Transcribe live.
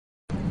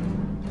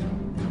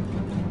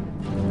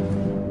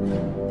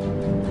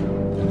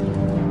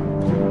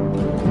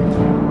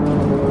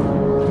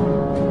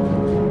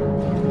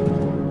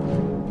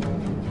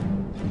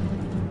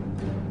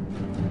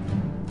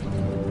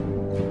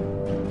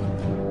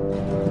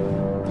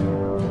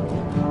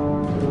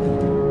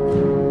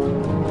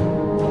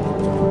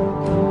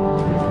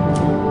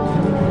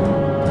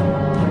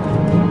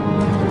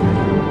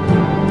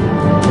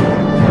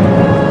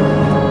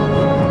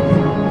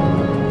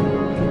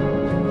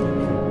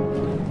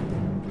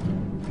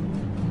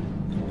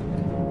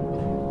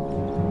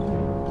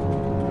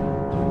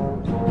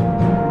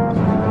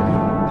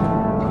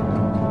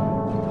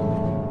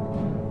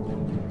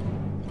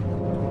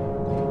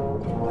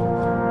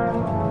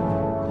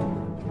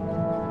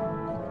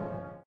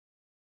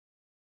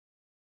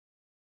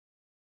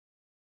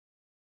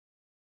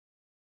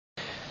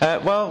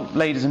Well,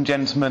 ladies and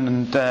gentlemen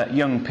and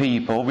young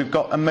people, we've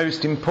got a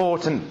most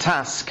important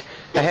task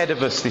ahead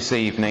of us this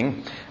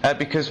evening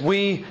because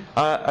we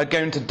are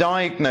going to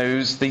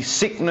diagnose the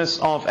sickness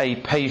of a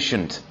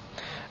patient.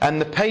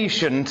 And the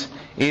patient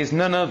is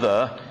none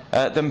other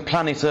than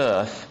planet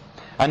Earth.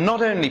 And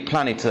not only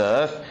planet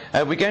Earth,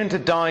 we're going to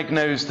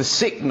diagnose the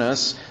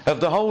sickness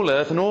of the whole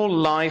Earth and all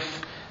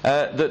life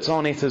that's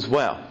on it as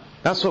well.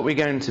 That's what we're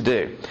going to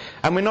do.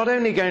 And we're not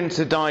only going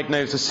to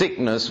diagnose a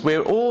sickness,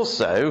 we're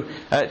also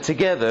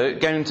together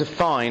going to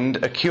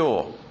find a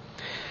cure.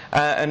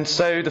 And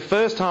so the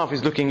first half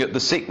is looking at the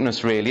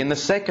sickness really, and the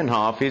second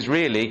half is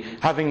really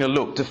having a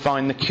look to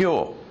find the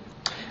cure.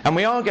 And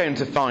we are going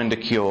to find a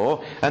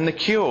cure, and the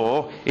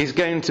cure is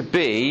going to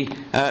be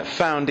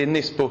found in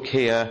this book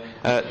here,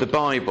 the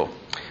Bible.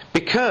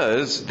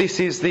 Because this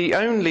is the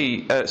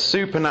only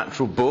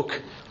supernatural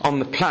book on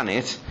the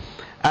planet,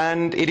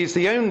 and it is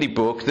the only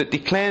book that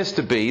declares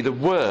to be the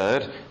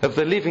word of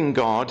the living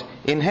God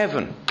in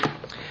heaven.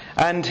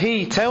 And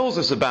he tells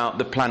us about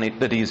the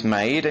planet that he's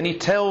made, and he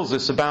tells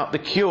us about the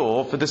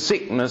cure for the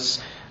sickness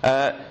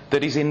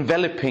that is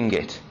enveloping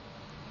it.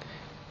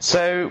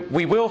 So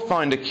we will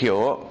find a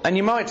cure, and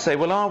you might say,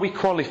 well, are we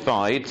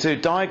qualified to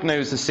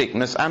diagnose the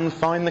sickness and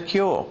find the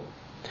cure?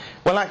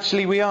 Well,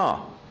 actually we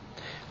are.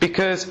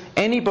 Because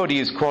anybody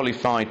is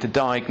qualified to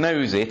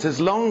diagnose it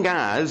as long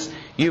as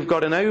you've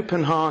got an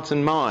open heart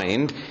and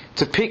mind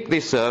to pick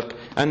this up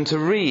and to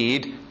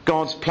read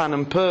God's plan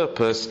and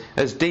purpose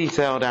as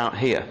detailed out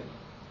here.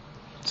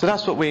 So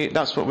that's what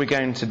we're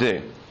going to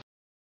do.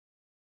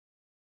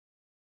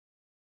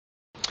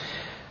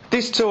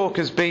 This talk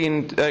has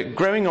been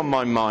growing on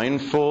my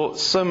mind for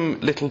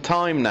some little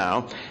time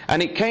now,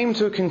 and it came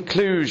to a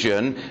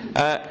conclusion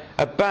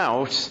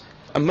about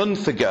a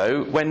month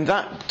ago when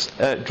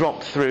that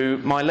dropped through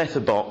my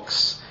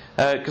letterbox,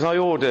 because I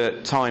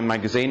order Time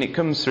magazine, it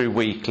comes through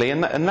weekly,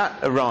 and that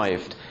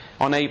arrived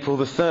on April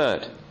the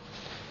 3rd,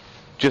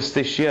 just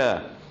this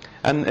year.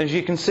 And as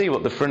you can see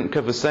what the front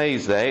cover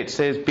says there, it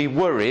says, "Be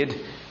worried,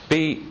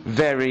 be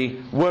very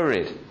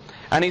worried."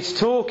 And it's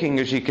talking,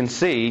 as you can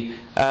see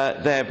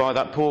there by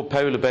that poor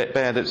polar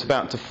bear that's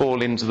about to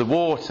fall into the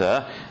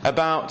water,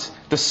 about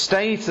the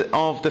state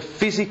of the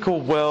physical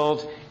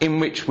world in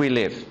which we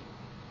live.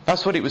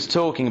 That's what it was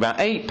talking about.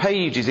 8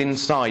 pages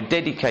inside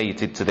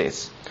dedicated to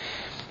this.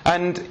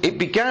 And it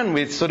began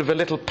with sort of a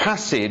little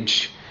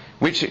passage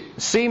which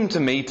seemed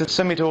to me to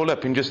sum it all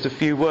up in just a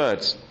few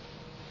words.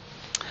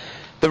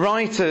 The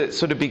writer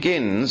sort of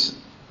begins,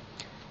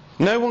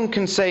 "No one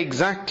can say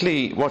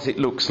exactly what it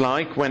looks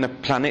like when a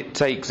planet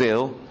takes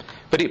ill,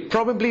 but it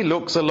probably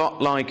looks a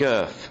lot like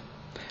Earth.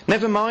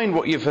 Never mind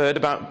what you've heard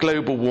about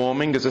global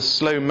warming as a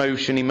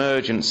slow-motion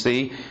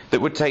emergency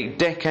that would take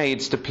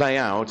decades to play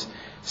out.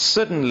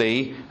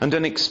 Suddenly and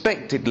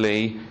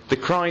unexpectedly, the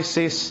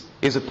crisis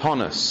is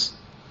upon us."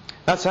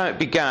 That's how it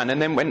began,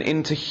 and then went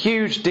into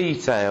huge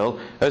detail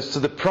as to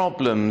the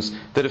problems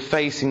that are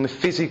facing the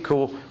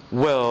physical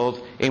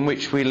world in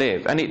which we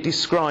live. And it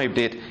described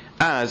it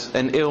as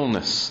an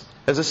illness,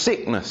 as a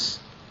sickness.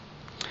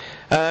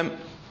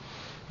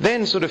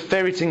 Then sort of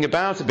ferreting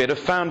about a bit, I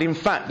found in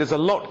fact there's a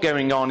lot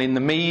going on in the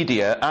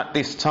media at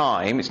this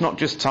time. It's not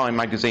just Time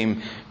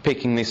magazine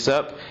picking this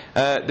up.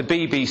 The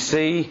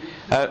BBC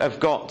have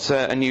got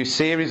a new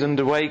series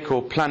underway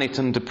called Planet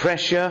Under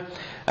Pressure.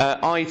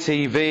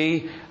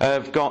 ITV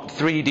have got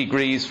 3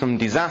 Degrees from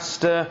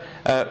Disaster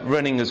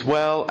running as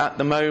well at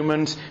the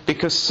moment,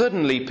 because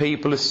suddenly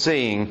people are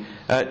seeing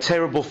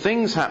terrible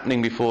things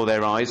happening before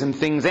their eyes and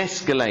things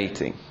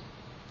escalating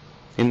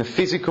in the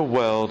physical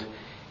world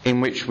in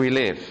which we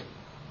live.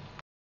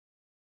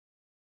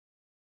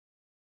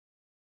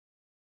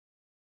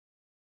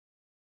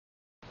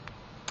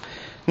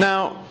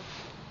 Now,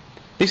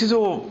 this is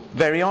all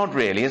very odd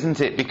really,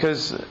 isn't it?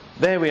 Because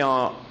there we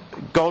are,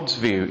 God's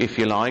view, if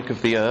you like,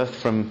 of the earth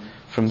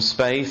from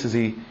space as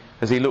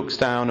he looks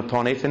down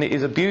upon it, and it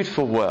is a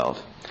beautiful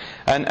world.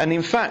 And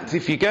in fact,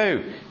 if you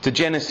go to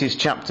Genesis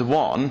chapter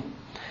 1,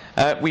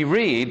 we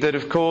read that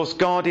of course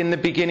God in the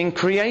beginning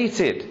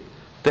created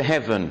the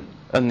heaven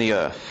and the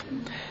earth.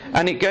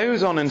 And it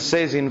goes on and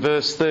says in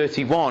verse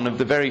 31 of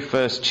the very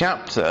first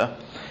chapter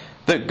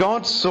that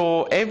God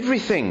saw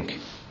everything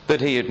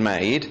that he had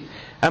made,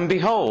 and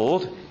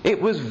behold,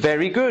 it was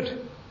very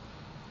good.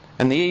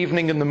 And the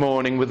evening and the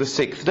morning were the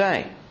 6th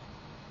day.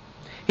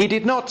 He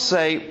did not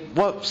say,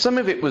 well, some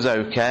of it was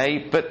okay,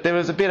 but there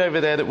was a bit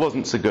over there that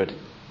wasn't so good.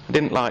 I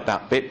didn't like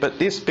that bit, but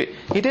this bit,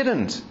 he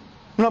didn't.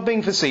 I'm not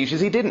being facetious,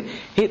 he didn't.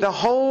 The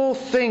whole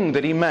thing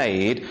that he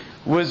made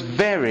was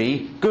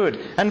very good.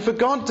 And for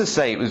God to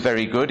say it was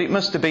very good, it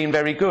must have been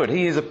very good.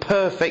 He is a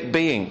perfect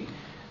being.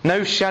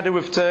 No shadow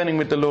of turning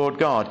with the Lord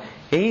God.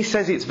 He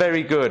says it's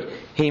very good.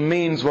 He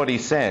means what he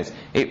says.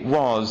 It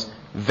was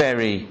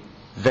very,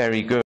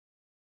 very good.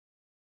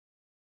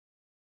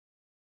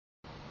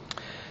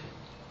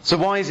 So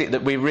why is it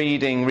that we're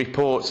reading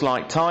reports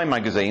like Time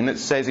magazine that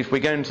says if we're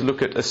going to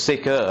look at a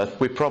sick earth,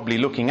 we're probably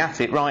looking at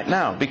it right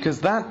now?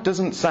 Because that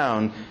doesn't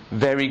sound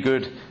very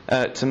good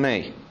to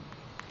me.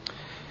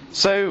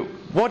 So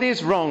what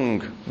is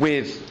wrong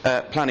with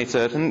planet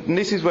Earth? And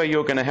this is where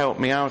you're going to help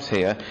me out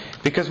here,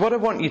 because what I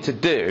want you to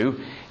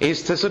do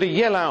is to sort of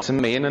yell out to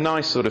me in a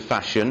nice sort of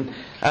fashion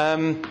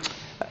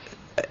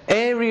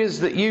areas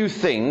that you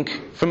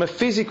think, from a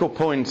physical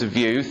point of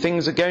view,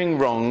 things are going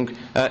wrong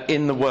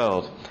in the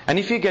world. And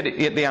if you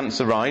get the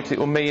answer right, it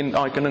will mean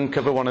I can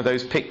uncover one of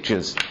those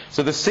pictures.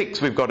 So there's 6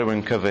 we've got to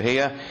uncover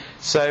here.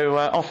 So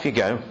off you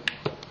go.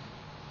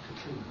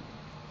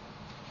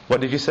 What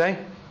did you say?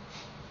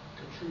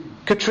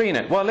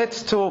 Katrina. Well,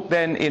 let's talk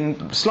then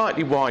in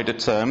slightly wider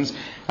terms,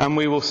 and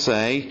we will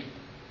say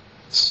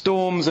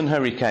storms and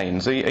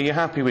hurricanes. Are you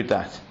happy with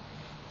that?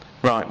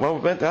 Right, well,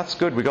 that's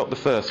good. We got the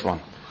first one.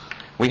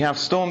 We have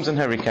storms and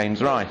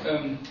hurricanes, right.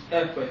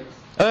 Earthquakes.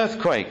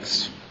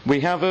 Earthquakes.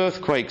 We have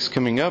earthquakes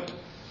coming up.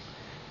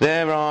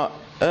 There are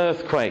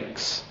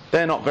earthquakes.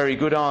 They're not very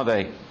good, are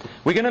they?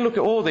 We're going to look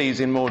at all these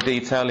in more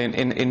detail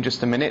in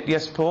just a minute.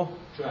 Yes, Paul?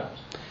 Drought.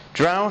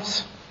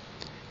 Drought.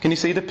 Can you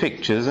see the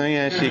pictures? Oh,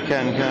 yes, you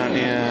can, can't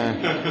you?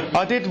 Yeah.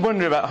 I did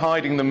wonder about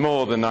hiding them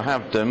more than I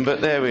have done, but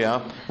there we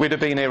are. We'd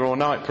have been here all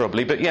night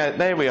probably. But yeah,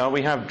 there we are.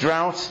 We have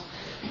drought.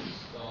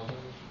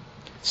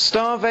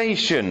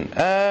 Starvation.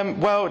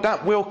 Well,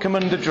 that will come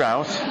under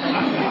drought.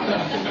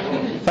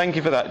 Thank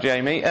you for that,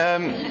 Jamie.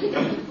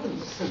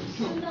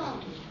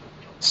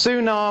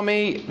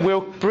 Tsunami will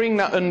bring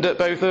that under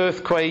both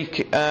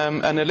earthquake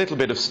and a little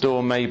bit of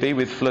storm maybe,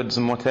 with floods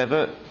and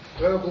whatever.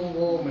 Global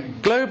warming.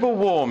 Global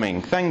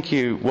warming. Thank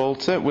you,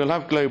 Walter. We'll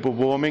have global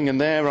warming, and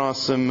there are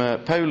some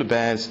polar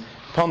bears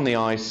upon the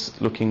ice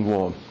looking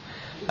warm.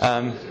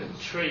 There's a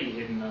tree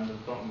hidden under the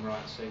bottom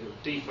right, so you've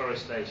got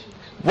deforestation.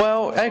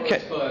 Well,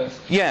 okay.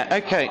 Yeah,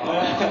 okay.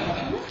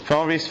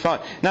 Forest fire.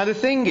 Now the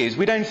thing is,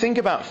 we don't think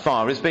about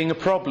fire as being a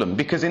problem,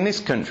 because in this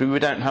country we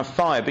don't have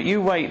fire. But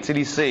you wait till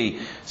you see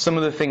some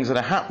of the things that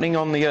are happening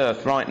on the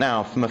earth right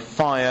now from a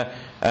fire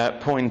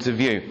point of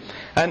view.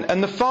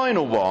 And the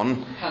final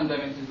one...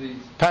 Pandemic disease.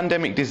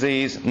 Pandemic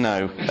disease,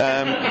 no.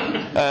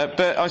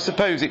 But I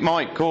suppose it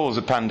might cause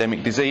a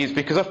pandemic disease,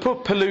 because I've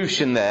put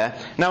pollution there.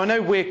 Now I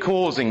know we're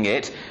causing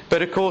it,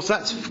 but of course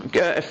that's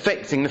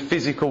affecting the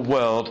physical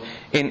world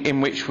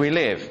in which we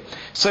live.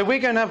 So we're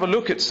going to have a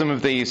look at some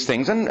of these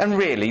things, and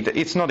really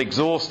it's not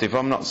exhaustive,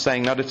 I'm not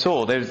saying that at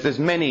all. There's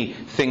many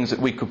things that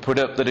we could put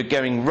up that are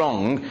going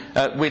wrong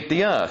with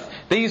the earth.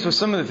 These were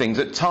some of the things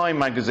that Time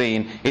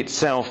magazine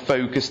itself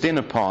focused in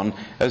upon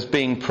as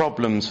being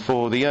problems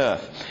for the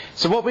earth.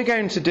 So what we're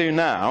going to do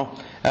now,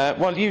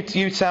 well,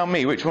 you tell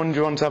me, which one do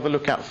you want to have a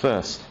look at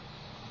first?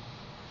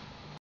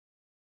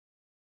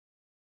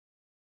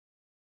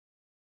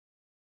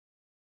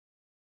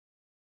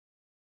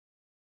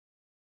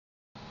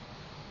 I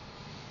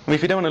mean,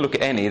 if you don't want to look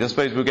at any, I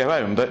suppose we'll go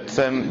home, but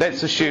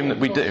let's assume that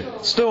we do.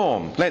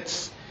 Storm.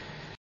 Let's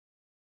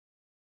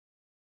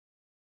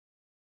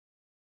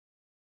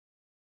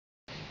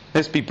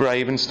be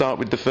brave and start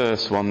with the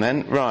first one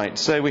then. Right,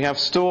 so we have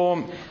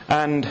storm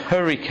and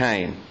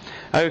hurricane.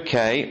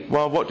 Okay,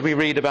 well, what do we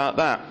read about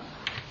that?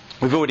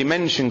 We've already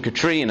mentioned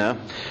Katrina.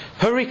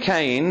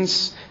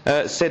 Hurricanes,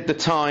 said the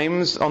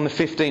Times on the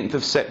 15th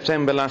of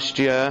September last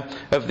year,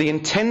 of the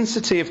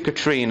intensity of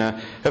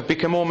Katrina have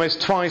become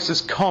almost twice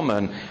as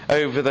common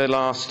over the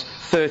last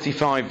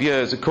 35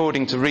 years,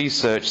 according to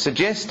research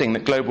suggesting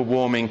that global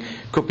warming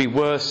could be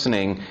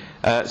worsening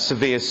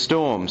severe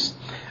storms.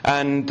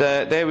 And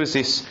there was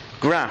this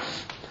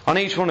graph. On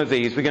each one of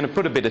these we're going to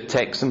put a bit of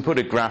text and put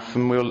a graph,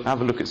 and we'll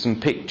have a look at some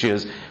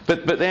pictures.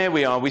 But there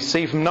we are. We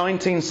see from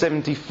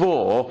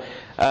 1974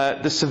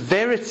 the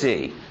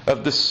severity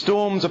of the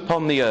storms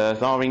upon the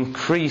earth are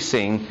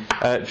increasing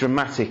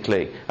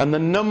dramatically, and the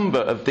number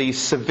of these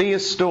severe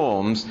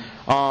storms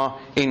are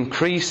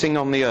increasing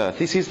on the earth.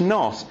 This is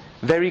not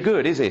very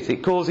good, is it?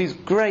 It causes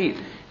great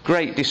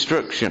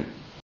destruction.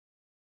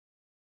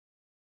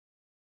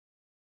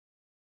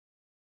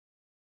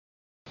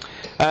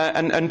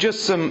 And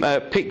just some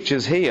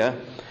pictures here.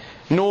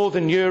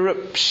 Northern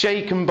Europe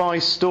shaken by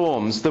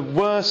storms. The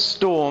worst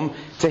storm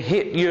to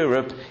hit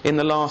Europe in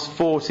the last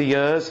 40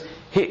 years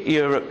hit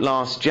Europe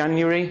last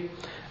January.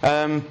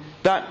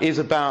 That is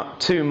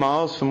about 2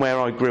 miles from where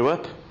I grew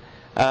up,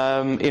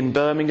 in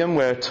Birmingham,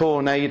 where a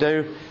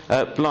tornado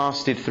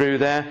blasted through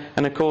there.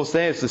 And of course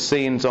there's the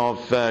scenes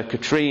of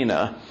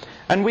Katrina.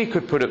 And we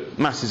could put up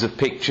masses of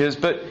pictures,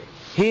 but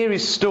here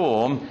is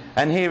storm,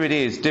 and here it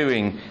is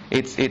doing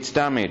its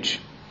damage.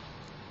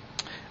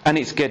 And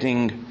it's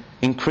getting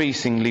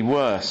increasingly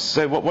worse.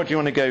 So what do you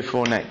want to go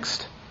for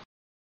next?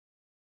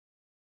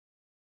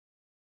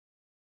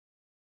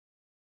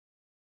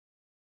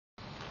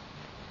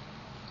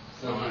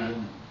 Fire.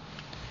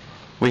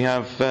 We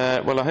have,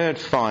 well, I heard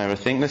fire, I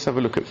think. Let's have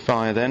a look at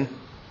fire then.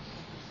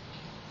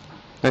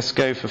 Let's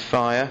go for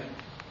fire.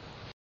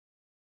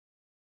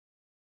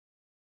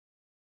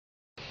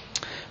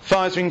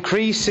 Fires are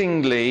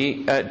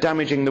increasingly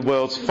damaging the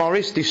world's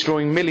forests,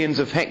 destroying millions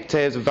of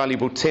hectares of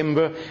valuable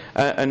timber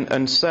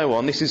and so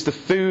on. This is the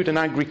Food and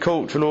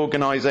Agricultural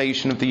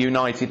Organization of the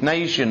United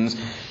Nations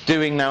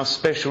doing now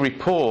special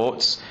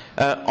reports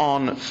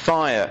on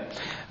fire.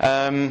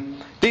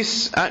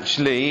 This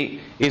actually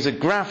is a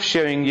graph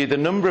showing you the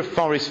number of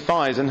forest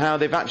fires and how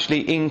they've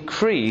actually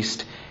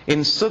increased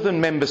in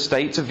southern member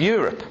states of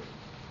Europe.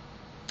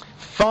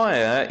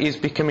 Fire is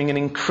becoming an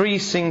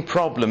increasing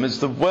problem as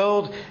the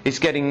world is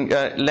getting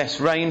less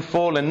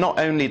rainfall, and not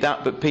only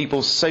that, but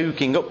people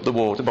soaking up the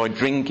water by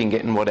drinking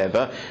it and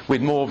whatever,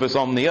 with more of us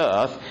on the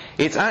earth.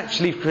 It's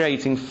actually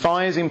creating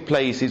fires in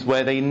places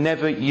where they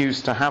never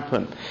used to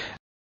happen.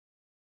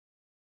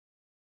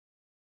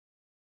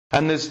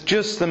 And there's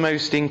just the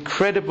most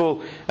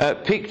incredible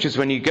pictures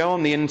when you go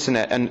on the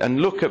internet and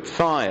look at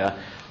fire,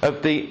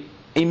 of the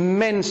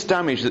immense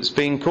damage that's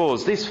being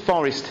caused. This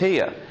forest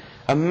here,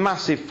 a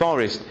massive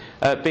forest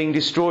being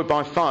destroyed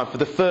by fire for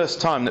the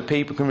first time that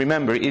people can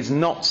remember. It is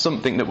not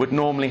something that would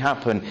normally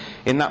happen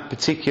in that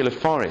particular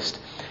forest.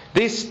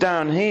 This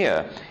down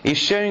here is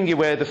showing you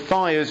where the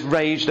fires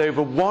raged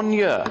over 1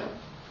 year.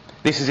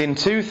 This is in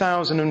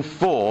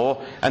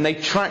 2004, and they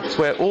tracked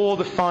where all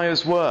the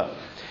fires were.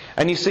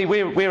 And you see,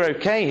 we're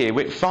okay here.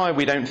 With fire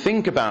we don't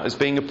think about as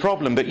being a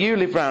problem, but you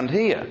live round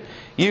here,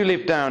 you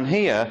live down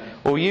here,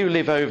 or you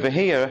live over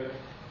here,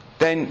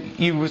 then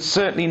you would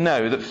certainly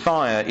know that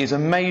fire is a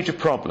major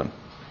problem,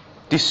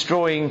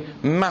 destroying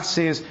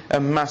masses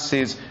and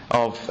masses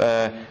of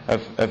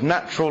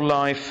natural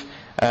life,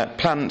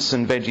 plants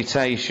and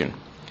vegetation.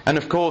 And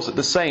of course at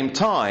the same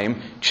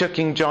time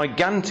chucking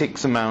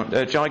gigantic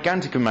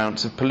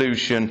amounts of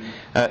pollution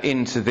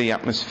into the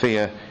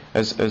atmosphere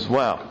as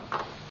well.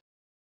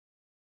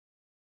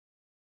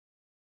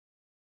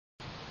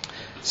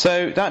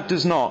 So that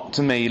does not,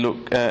 to me,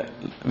 look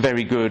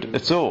very good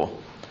at all.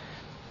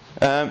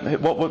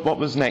 What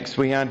was next?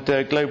 We had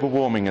global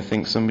warming, I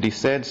think somebody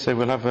said, so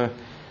we'll have a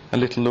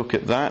little look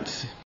at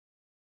that.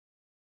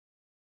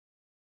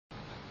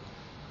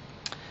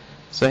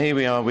 So here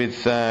we are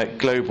with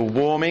global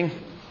warming.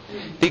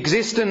 The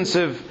existence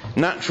of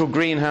natural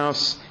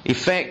greenhouse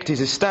effect is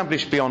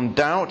established beyond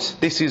doubt.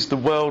 This is the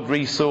World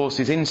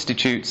Resources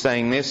Institute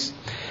saying this.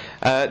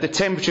 The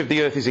temperature of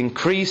the Earth is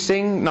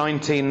increasing.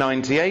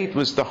 1998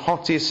 was the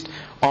hottest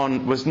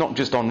was not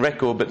just on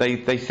record, but they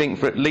think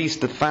for at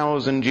least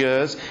 1,000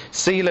 years.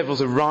 Sea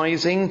levels are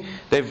rising.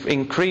 They've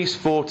increased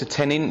 4 to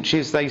 10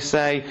 inches, they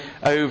say,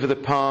 over the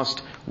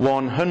past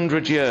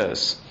 100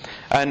 years.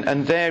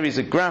 And there is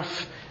a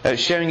graph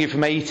showing you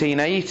from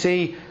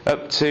 1880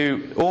 up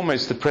to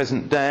almost the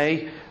present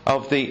day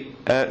of the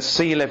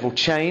sea level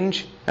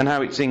change and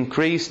how it's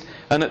increased,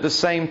 and at the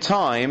same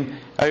time,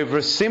 over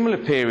a similar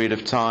period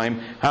of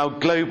time, how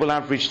global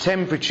average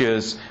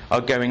temperatures are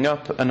going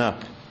up and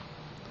up,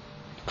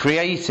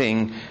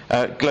 creating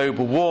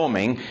global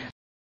warming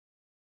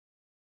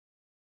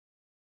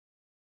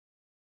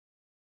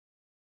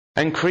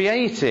and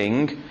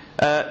creating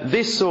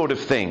this sort of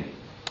thing.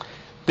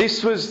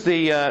 This was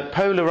the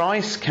polar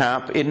ice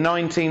cap in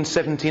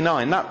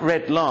 1979. That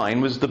red line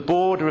was the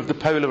border of the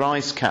polar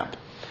ice cap.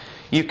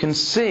 You can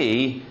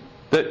see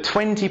that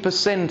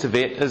 20% of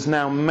it has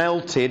now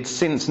melted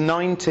since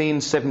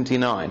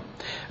 1979.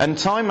 And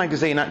Time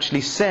magazine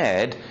actually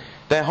said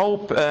their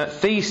whole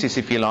thesis,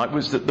 if you like,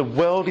 was that the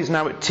world is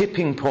now at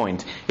tipping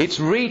point. It's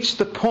reached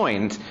the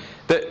point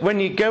that when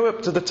you go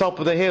up to the top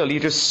of the hill, you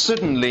just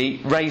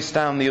suddenly race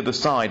down the other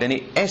side, and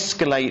it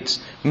escalates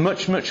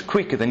much, much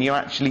quicker than you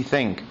actually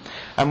think.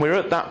 And we're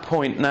at that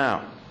point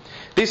now.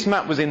 This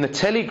map was in the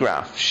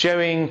Telegraph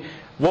showing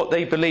what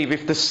they believe,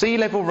 if the sea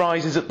level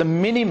rises at the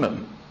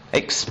minimum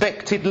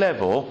expected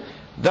level,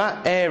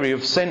 that area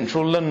of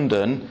central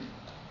London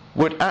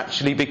would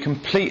actually be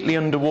completely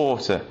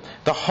underwater.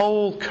 The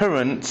whole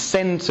current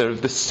centre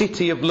of the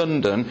city of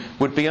London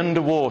would be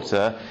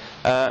underwater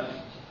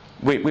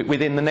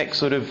within the next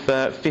sort of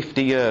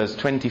 50 years,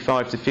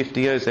 25 to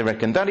 50 years they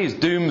reckon. That is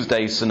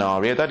doomsday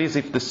scenario. That is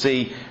if the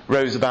sea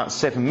rose about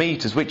 7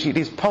 metres, which it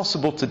is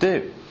possible to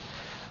do.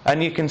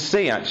 And you can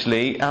see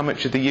actually how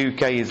much of the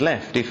UK is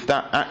left if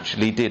that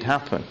actually did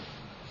happen.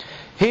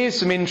 Here's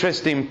some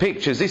interesting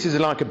pictures. This is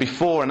like a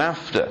before and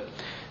after.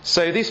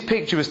 So this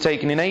picture was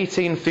taken in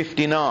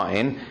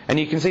 1859, and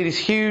you can see this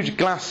huge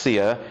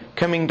glacier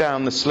coming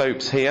down the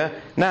slopes here.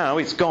 Now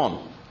it's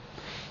gone.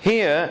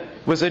 Here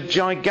was a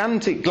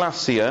gigantic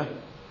glacier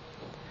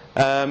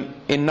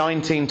in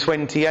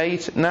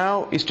 1928.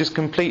 Now it's just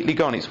completely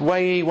gone. It's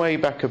way, way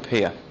back up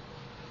here.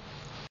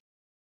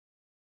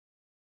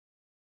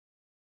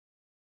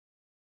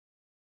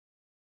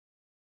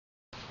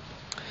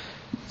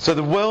 So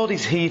the world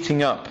is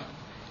heating up,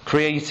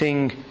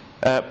 creating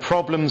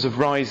problems of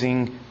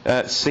rising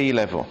sea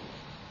level.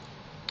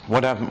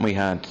 What haven't we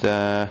had?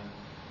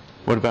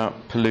 What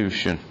about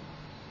pollution?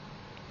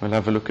 We'll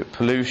have a look at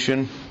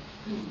pollution.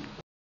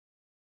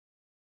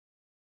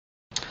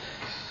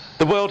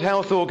 The World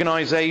Health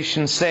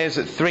Organization says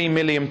that 3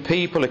 million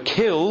people are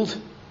killed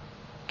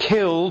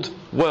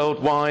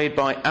worldwide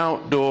by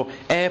outdoor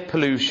air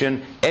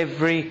pollution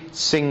every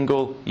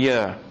single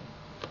year.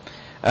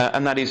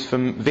 and that is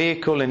from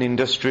vehicle and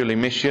industrial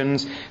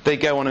emissions. They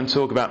go on and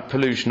talk about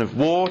pollution of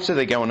water,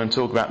 they go on and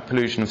talk about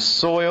pollution of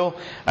soil,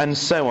 and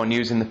so on.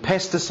 Using the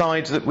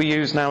pesticides that we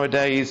use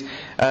nowadays,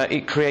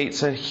 it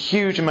creates a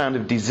huge amount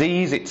of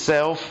disease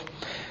itself.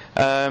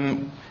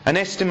 An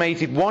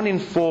estimated 1 in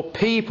 4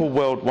 people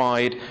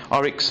worldwide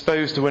are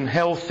exposed to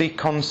unhealthy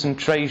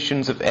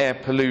concentrations of air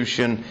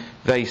pollution,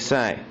 they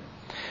say.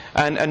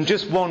 And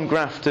just one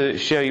graph to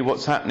show you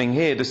what's happening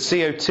here. The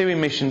CO2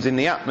 emissions in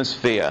the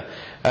atmosphere,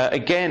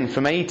 again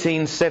from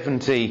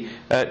 1870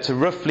 to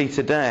roughly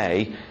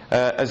today,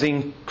 has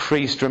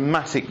increased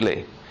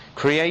dramatically,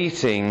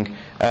 creating,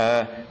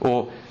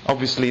 or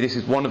obviously this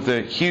is one of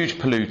the huge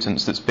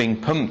pollutants that's being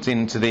pumped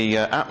into the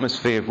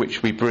atmosphere of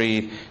which we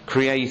breathe,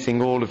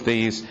 creating all of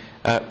these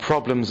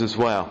problems as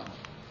well.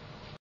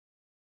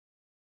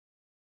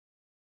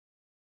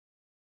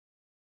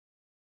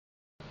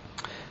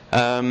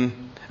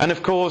 And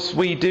of course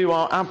we do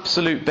our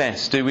absolute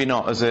best, do we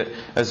not, as a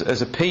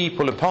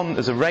people,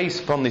 as a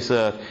race upon this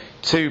earth,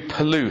 to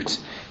pollute.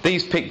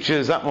 These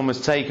pictures, that one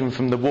was taken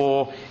from the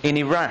war in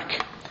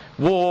Iraq.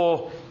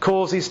 War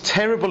causes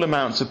terrible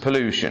amounts of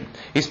pollution,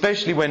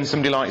 especially when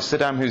somebody like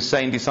Saddam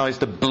Hussein decides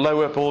to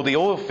blow up all the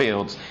oil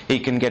fields he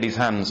can get his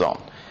hands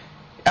on.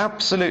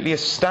 Absolutely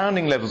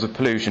astounding levels of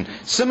pollution.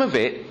 Some of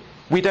it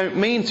we don't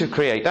mean to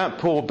create. That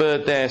poor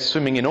bird there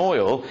swimming in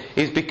oil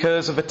is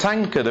because of a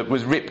tanker that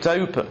was ripped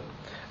open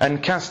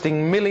and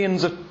casting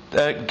millions of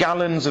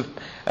gallons of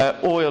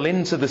oil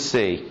into the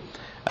sea.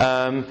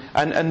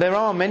 And there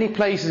are many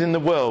places in the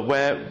world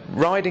where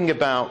riding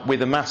about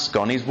with a mask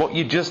on is what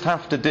you just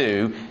have to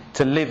do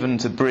to live and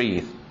to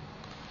breathe.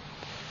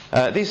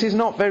 This is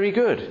not very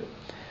good.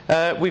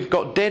 We've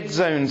got dead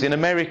zones in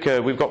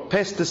America, we've got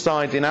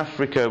pesticides in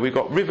Africa, we've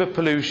got river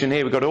pollution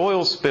here, we've got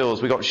oil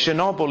spills, we've got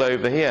Chernobyl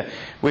over here,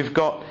 we've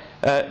got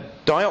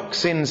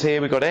dioxins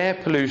here, we've got air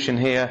pollution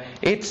here.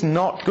 It's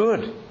not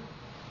good.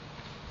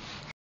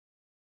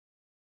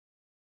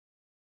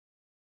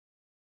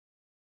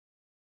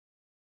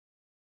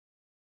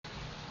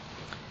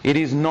 It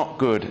is not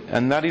good,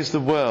 and that is the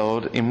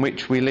world in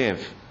which we live.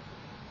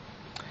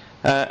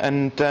 We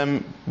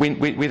then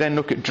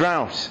look at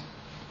drought.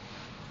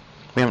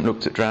 We haven't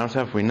looked at drought,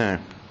 have we? No.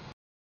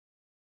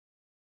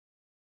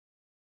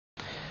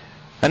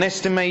 An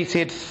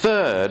estimated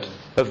third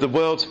of the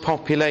world's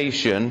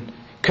population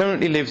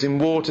currently lives in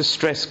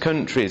water-stressed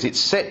countries. It's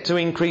set to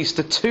increase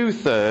to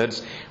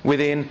 2/3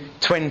 within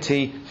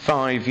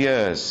 25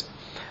 years.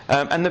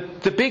 And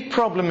the big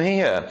problem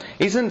here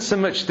isn't so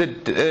much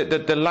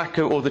the lack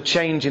of, or the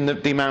change in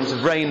the amount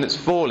of rain that's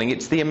falling.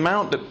 It's the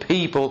amount that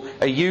people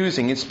are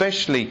using,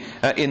 especially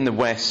in the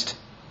West.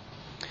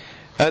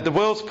 The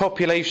world's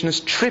population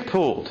has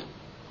tripled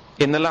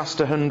in the last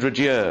 100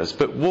 years,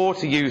 but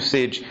water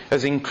usage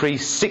has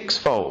increased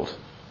 6-fold.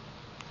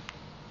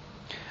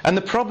 And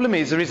the problem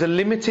is there is a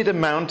limited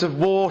amount of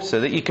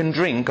water that you can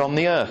drink on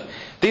the earth.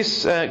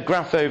 This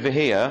graph over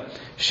here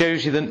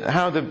shows you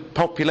how the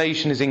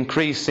population has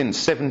increased since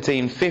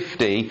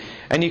 1750,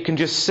 and you can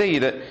just see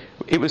that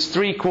it was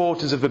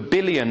 750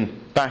 million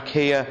back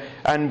here,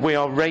 and we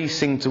are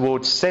racing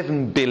towards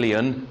 7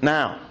 billion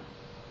now.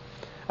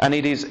 And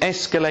it is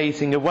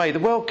escalating away. The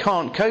world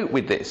can't cope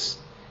with this.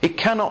 It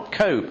cannot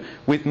cope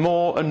with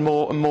more and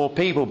more and more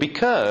people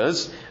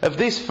because of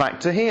this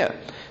factor here.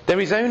 There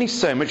is only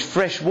so much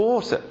fresh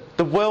water.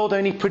 The world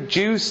only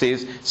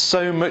produces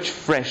so much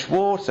fresh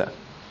water.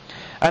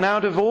 And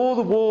out of all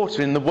the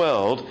water in the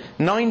world,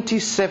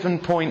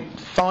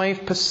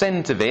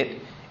 97.5% of it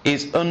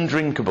is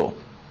undrinkable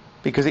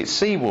because it's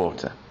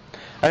seawater.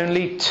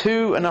 Only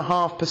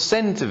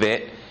 2.5% of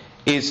it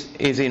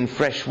is in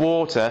fresh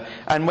water.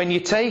 And when you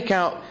take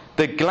out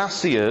the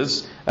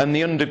glaciers and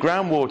the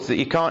underground water that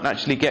you can't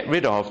actually get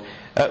rid of,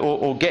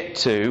 or get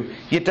to,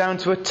 you're down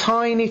to a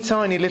tiny,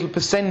 tiny little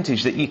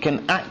percentage that you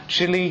can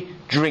actually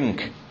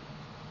drink.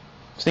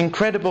 It's an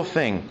incredible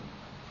thing.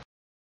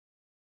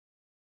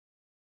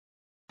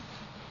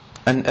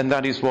 And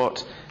that is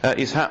what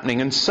is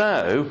happening. And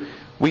so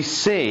we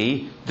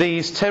see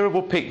these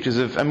terrible pictures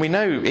of, and we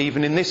know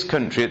even in this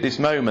country at this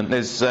moment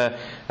there's a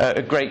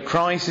great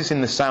crisis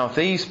in the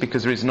southeast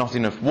because there is not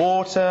enough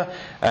water,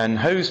 and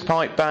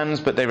hosepipe bans,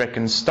 but they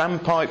reckon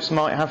standpipes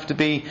might have to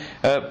be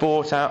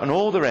bought out, and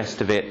all the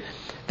rest of it.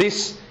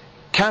 This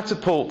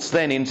catapults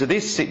then into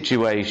this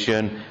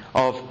situation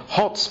of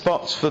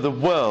hotspots for the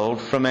world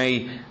from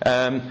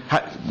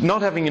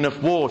not having enough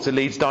water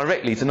leads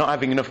directly to not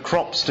having enough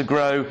crops to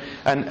grow,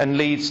 and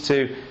leads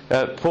to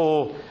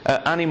poor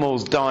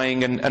animals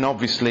dying, and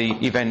obviously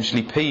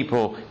eventually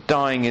people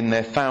dying in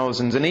their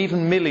thousands and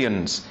even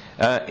millions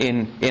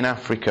in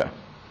Africa.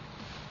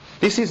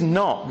 This is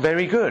not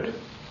very good.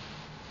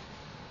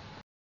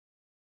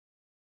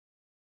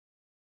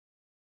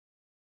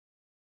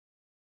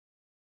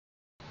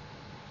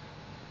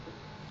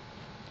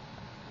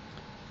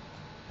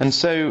 And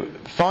so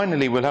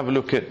finally we'll have a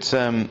look at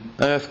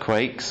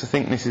earthquakes. I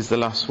think this is the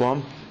last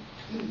one.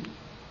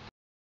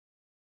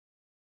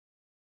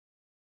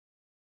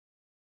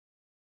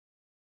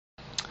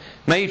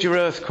 Major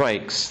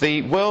earthquakes.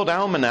 The World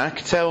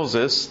Almanac tells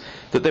us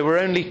that there were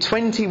only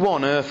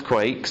 21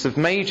 earthquakes of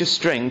major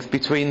strength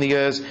between the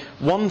years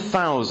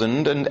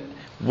 1000 and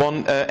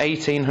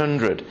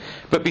 1800.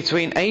 But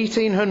between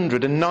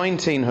 1800 and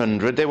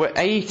 1900 there were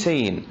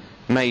 18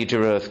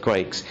 major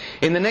earthquakes.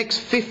 In the next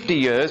 50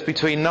 years,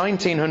 between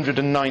 1900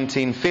 and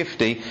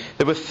 1950,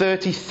 there were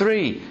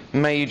 33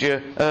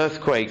 major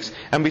earthquakes.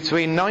 And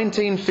between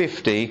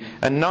 1950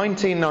 and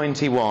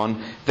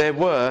 1991, there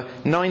were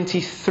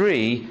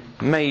 93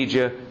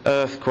 major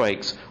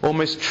earthquakes,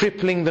 almost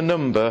tripling the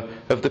number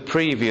of the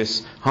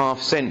previous half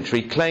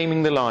century,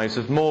 claiming the lives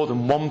of more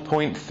than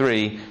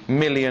 1.3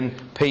 million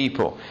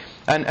people.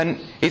 And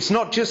it's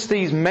not just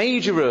these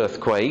major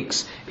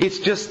earthquakes, it's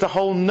just the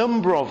whole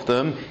number of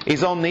them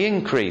is on the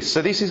increase.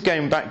 So this is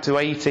going back to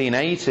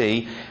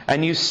 1880,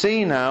 and you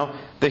see now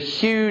the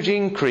huge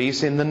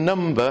increase in the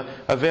number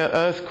of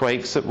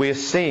earthquakes that we are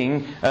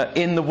seeing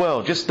in the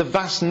world, just the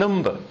vast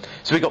number.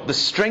 So we've got the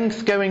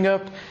strength going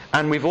up,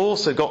 and we've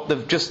also got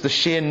just the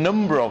sheer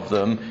number of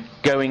them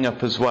going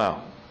up as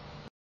well.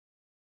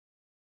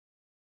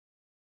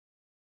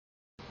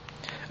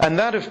 And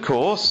that, of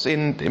course,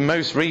 in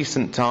most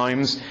recent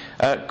times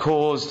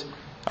caused,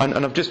 and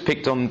I've just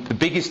picked on the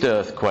biggest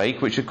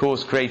earthquake, which of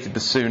course created the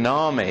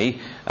tsunami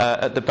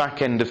at the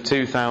back end of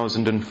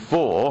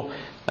 2004,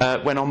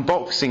 when on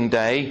Boxing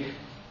Day,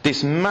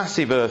 this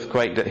massive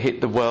earthquake that hit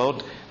the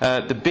world,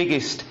 the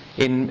biggest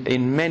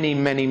in many,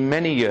 many,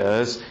 many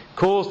years,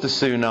 caused the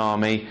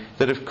tsunami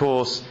that of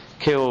course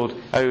killed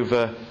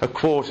over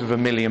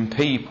 250,000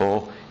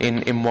 people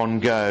in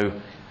one go.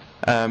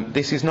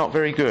 This is not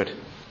very good.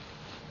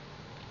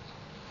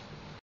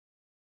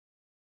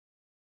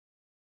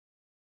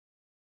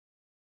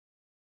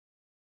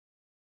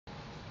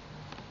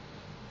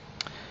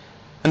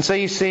 And so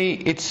you see,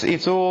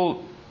 it's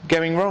all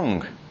going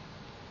wrong.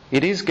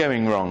 It is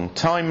going wrong.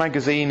 Time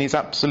magazine is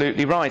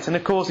absolutely right. And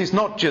of course, it's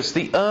not just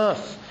the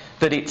earth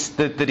that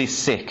is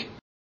sick.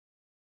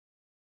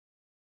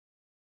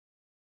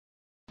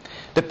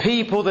 The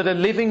people that are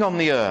living on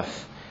the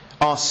earth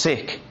are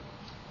sick.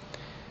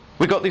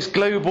 We've got this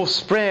global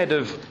spread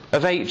of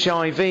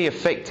HIV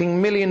affecting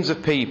millions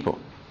of people.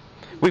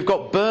 We've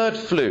got bird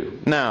flu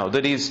now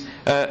that is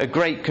a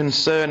great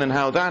concern, and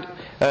how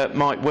that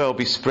might well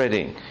be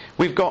spreading.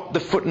 We've got the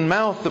foot and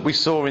mouth that we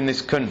saw in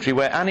this country,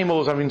 where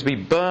animals are having to be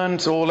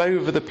burnt all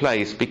over the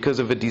place because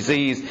of a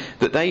disease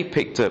that they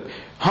picked up.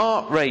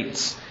 Heart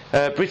rates,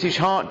 British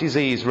heart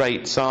disease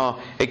rates are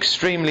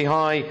extremely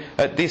high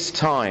at this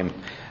time.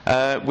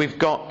 We've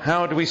got,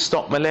 how do we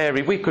stop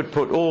malaria? We could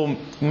put all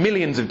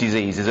millions of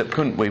diseases up,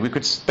 couldn't we? We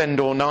could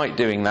spend all night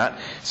doing that.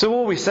 So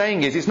all we're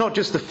saying is, it's not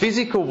just the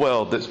physical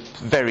world that's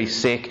very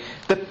sick.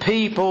 The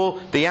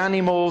people, the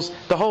animals,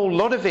 the whole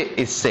lot of it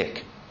is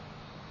sick.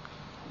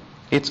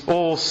 It's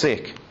all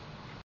sick.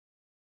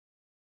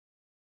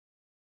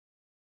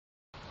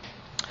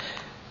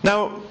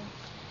 Now,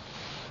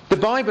 the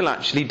Bible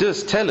actually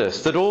does tell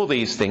us that all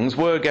these things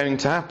were going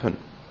to happen.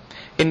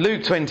 In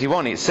Luke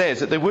 21 it says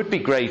that there would be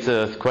great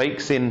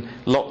earthquakes in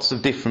lots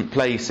of different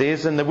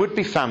places, and there would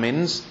be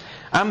famines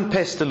and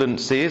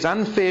pestilences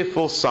and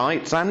fearful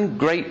sights and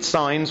great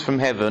signs from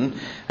heaven,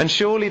 and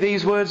surely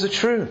these words are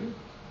true.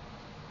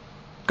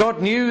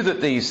 God knew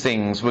that these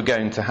things were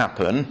going to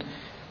happen,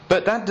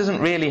 but that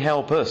doesn't really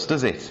help us,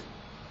 does it?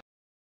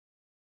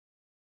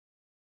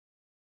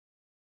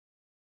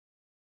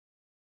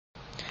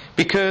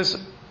 Because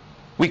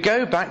we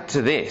go back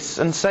to this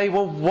and say,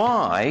 well,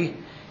 why,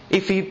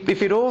 if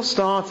it all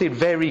started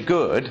very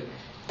good,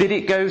 did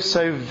it go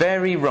so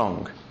very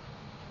wrong?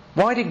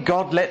 Why did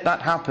God let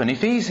that happen?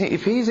 If He's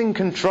in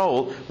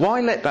control,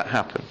 why let that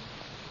happen?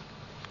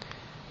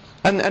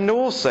 And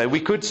also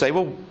we could say,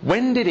 well,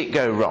 when did it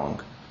go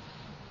wrong?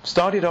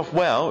 Started off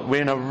well,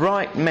 we're in a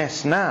right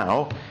mess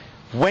now.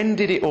 When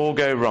did it all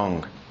go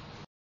wrong?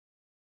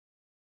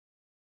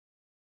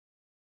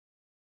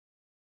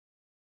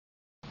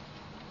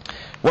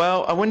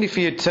 Well, I wonder if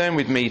you'd turn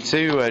with me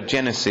to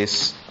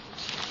Genesis.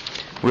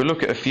 We'll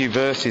look at a few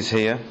verses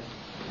here.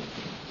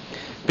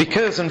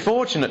 Because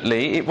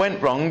unfortunately it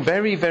went wrong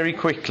very, very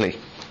quickly.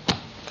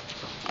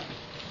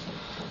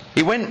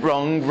 It went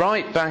wrong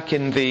right back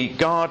in the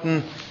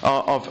Garden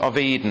of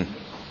Eden.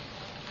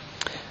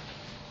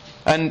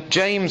 And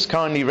James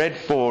kindly read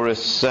for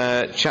us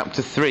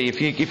chapter 3.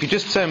 If you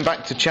just turn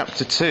back to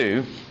chapter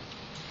 2,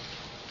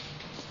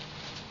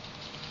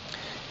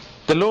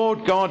 the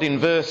Lord God in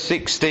verse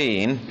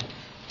 16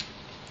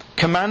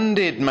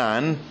 commanded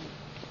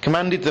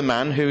the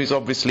man, who is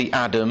obviously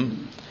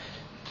Adam,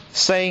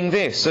 saying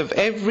this, of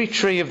every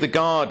tree of the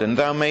garden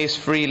thou mayest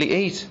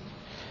freely eat.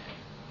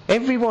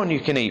 Every one you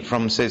can eat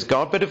from, says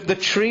God, but of the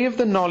tree of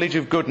the knowledge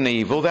of good and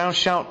evil thou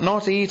shalt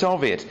not eat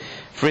of it,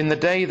 for in the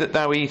day that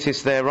thou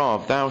eatest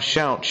thereof thou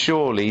shalt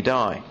surely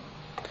die.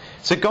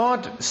 So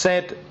God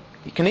said,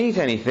 you can eat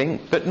anything,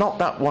 but not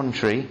that one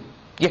tree.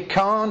 You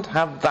can't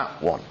have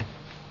that one.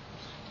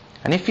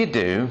 And if you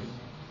do,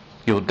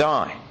 you'll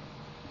die.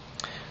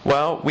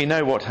 Well, we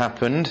know what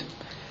happened,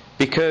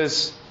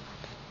 because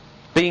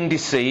being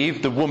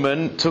deceived, the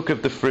woman took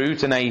of the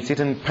fruit and ate it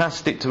and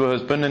passed it to her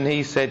husband,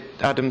 and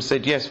Adam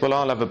said, yes, well,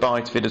 I'll have a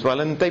bite of it as well.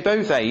 And they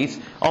both ate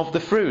of the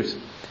fruit.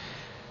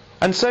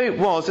 And so it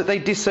was that they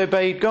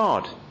disobeyed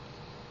God.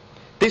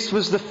 This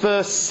was the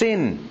first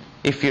sin,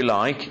 if you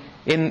like,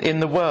 in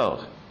the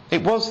world.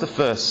 It was the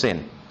first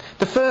sin.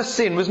 The first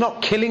sin was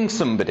not killing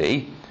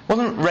somebody,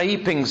 wasn't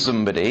raping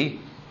somebody.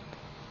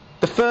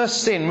 The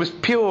first sin was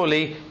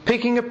purely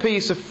picking a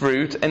piece of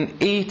fruit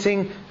and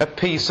eating a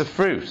piece of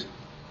fruit.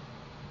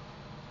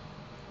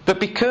 But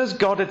because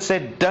God had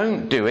said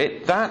don't do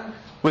it, that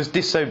was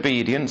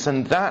disobedience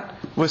and that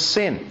was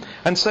sin.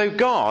 And so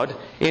God,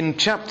 in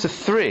chapter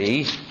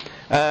 3,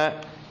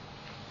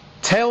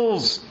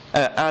 tells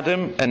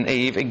Adam and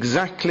Eve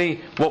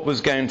exactly what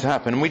was going to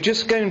happen. And we're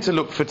just going to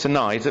look for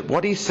tonight at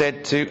what he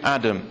said to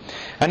Adam.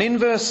 And in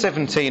verse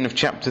 17 of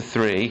chapter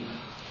 3,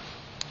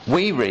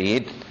 we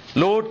read,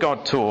 Lord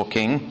God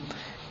talking,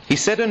 he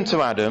said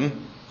unto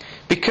Adam,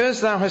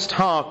 because thou hast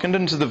hearkened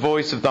unto the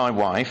voice of thy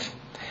wife,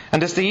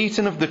 and hast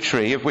eaten of the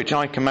tree of which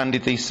I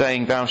commanded thee,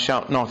 saying, thou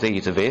shalt not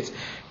eat of it,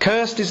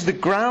 cursed is the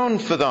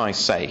ground for thy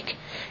sake.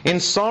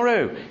 In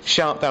sorrow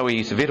shalt thou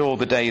eat of it all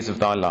the days of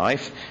thy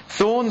life.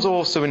 Thorns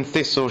also and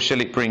thistles shall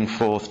it bring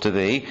forth to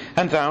thee,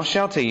 and thou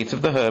shalt eat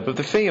of the herb of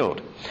the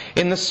field.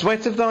 In the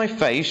sweat of thy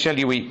face shall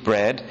you eat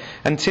bread,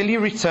 until you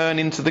return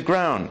into the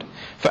ground.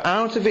 For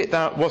out of it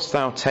wast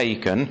thou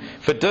taken,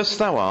 for dust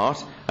thou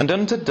art, and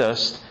unto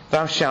dust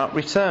thou shalt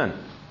return.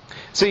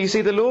 So you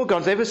see, the Lord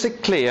God's ever so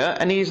clear,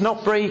 and he's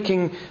not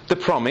breaking the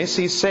promise.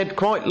 He's said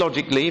quite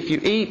logically, if you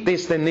eat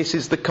this, then this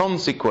is the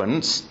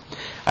consequence.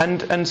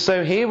 And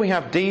so here we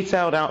have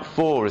detailed out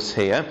for us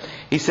here.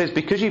 He says,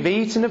 because you've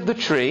eaten of the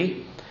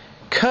tree,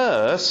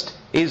 cursed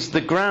is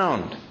the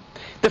ground.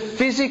 The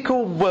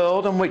physical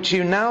world on which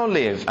you now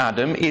live,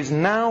 Adam, is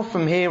now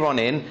from here on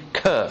in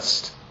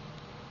cursed.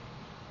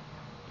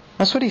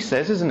 That's what he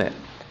says, isn't it?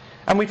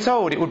 And we're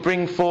told it would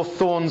bring forth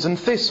thorns and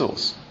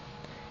thistles.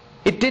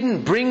 It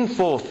didn't bring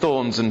forth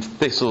thorns and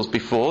thistles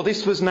before.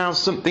 This was now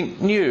something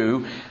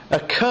new, a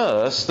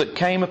curse that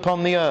came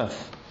upon the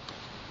earth.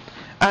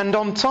 And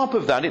on top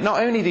of that,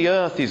 not only the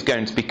earth is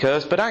going to be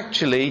cursed, but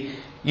actually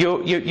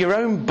your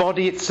own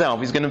body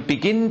itself is going to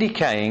begin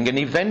decaying, and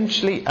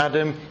eventually,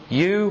 Adam,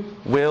 you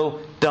will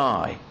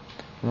die.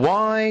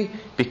 Why?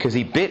 Because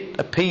he bit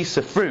a piece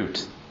of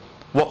fruit.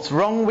 What's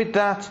wrong with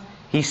that?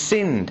 He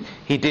sinned.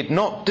 He did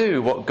not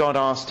do what God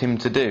asked him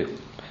to do.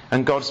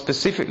 And God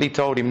specifically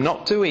told him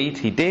not to eat.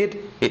 He did.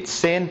 It's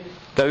sin.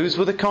 Those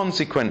were the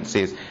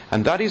consequences.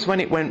 And that is when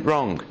it went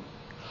wrong.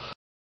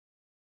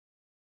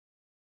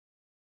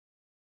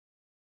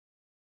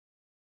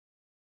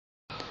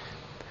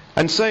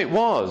 And so it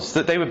was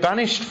that they were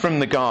banished from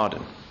the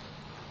garden.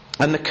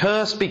 And the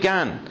curse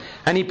began.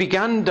 And he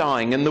began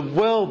dying. And the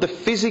world, the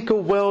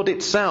physical world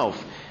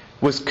itself,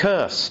 was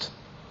cursed.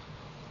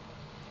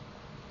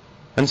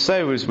 And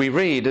so, as we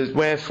read,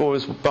 wherefore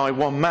as by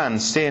one man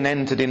sin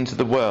entered into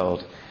the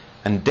world,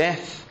 and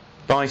death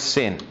by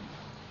sin.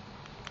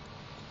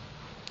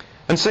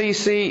 And so you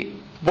see,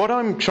 what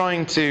I'm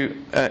trying to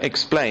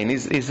explain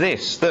is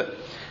this, that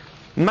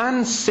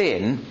man's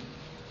sin,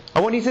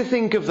 I want you to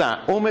think of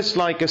that almost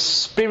like a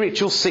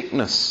spiritual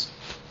sickness.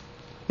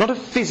 Not a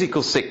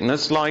physical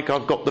sickness like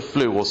I've got the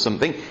flu or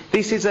something.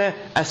 This is a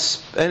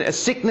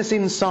sickness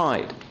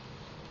inside.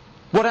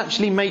 What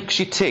actually makes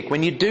you tick?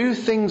 When you do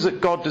things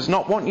that God does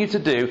not want you to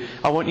do,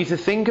 I want you to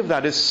think of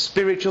that as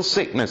spiritual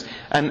sickness.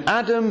 And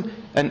Adam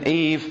and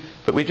Eve,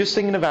 but we're just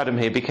thinking of Adam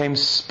here, became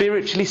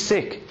spiritually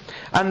sick.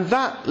 And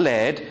that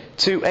led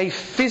to a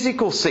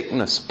physical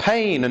sickness,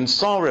 pain and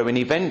sorrow and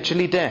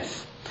eventually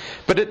death.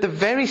 But at the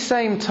very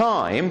same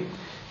time,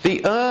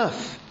 the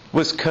earth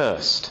was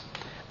cursed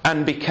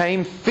and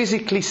became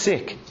physically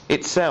sick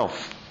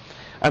itself,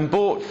 and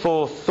brought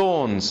forth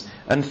thorns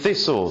and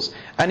thistles,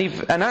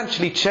 and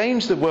actually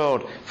changed the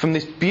world from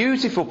this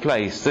beautiful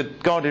place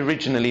that God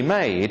originally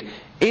made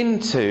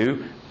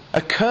into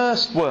a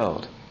cursed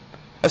world,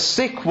 a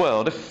sick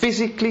world, a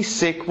physically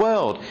sick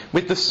world,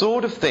 with the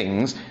sort of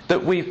things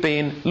that we've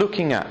been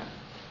looking at.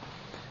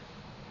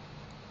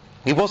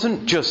 It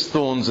wasn't just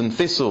thorns and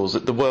thistles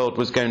that the world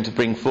was going to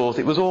bring forth,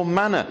 it was all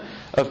manner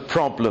of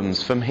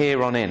problems from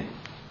here on in.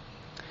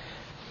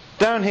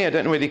 Down here, I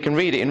don't know whether you can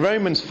read it, in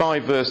Romans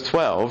 5 verse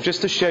 12,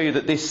 just to show you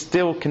that this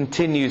still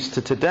continues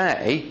to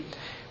today,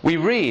 we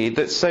read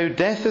that so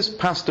death has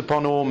passed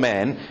upon all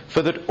men,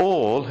 for that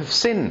all have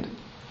sinned.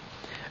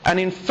 And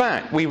in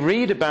fact, we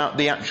read about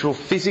the actual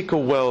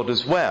physical world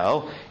as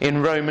well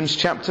in Romans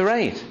chapter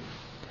 8,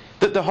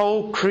 that the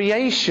whole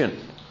creation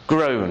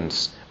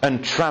groans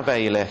and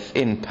travaileth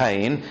in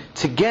pain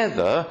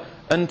together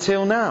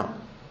until now.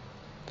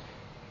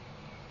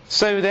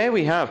 So there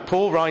we have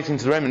Paul writing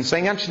to the Romans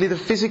saying actually the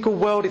physical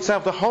world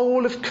itself, the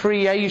whole of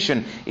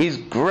creation is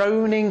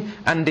groaning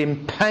and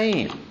in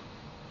pain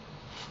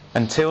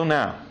until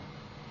now.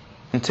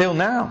 Until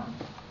now.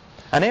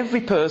 And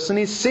every person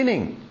is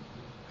sinning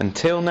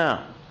until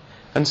now.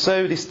 And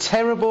so this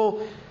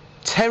terrible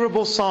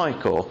terrible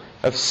cycle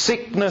of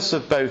sickness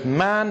of both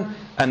man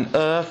and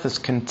earth has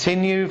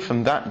continued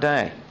from that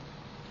day.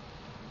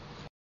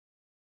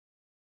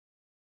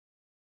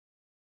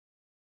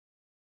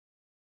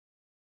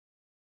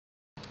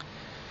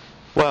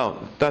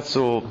 Well, that's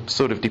all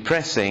sort of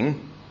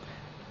depressing.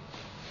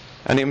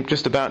 And I'm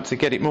just about to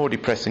get it more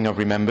depressing, I've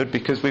remembered,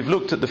 because we've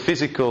looked at the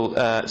physical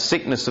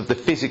sickness of the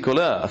physical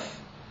earth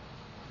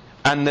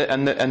and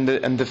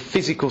the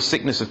physical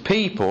sickness of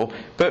people,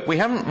 but we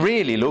haven't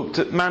really looked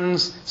at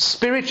man's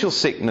spiritual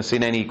sickness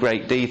in any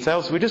great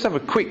detail, so we just have a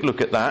quick look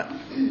at that.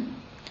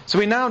 So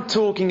we're now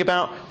talking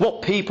about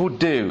what people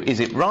do. Is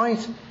it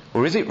right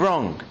or is it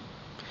wrong?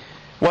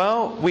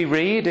 Well, we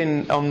read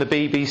on the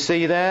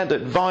BBC there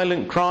that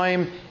violent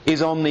crime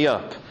is on the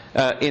up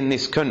in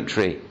this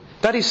country.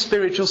 That is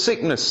spiritual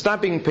sickness.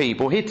 Stabbing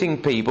people,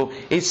 hitting people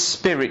is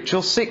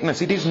spiritual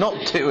sickness. It is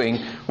not doing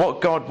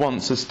what God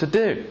wants us to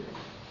do.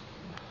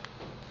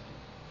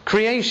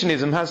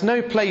 Creationism has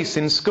no place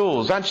in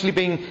schools. Actually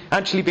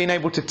being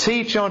able to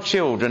teach our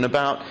children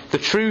about the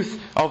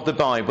truth of the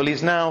Bible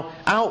is now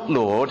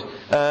outlawed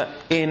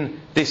in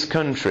this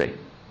country,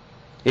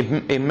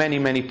 in many,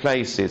 many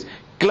places.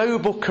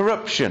 Global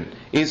corruption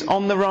is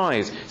on the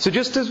rise. So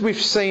just as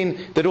we've seen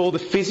that all the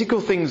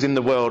physical things in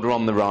the world are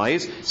on the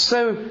rise,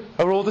 so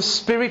are all the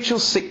spiritual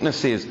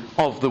sicknesses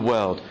of the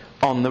world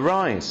on the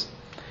rise.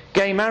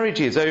 Gay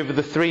marriages over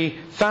the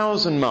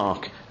 3,000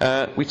 mark.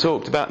 We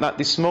talked about that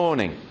this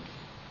morning.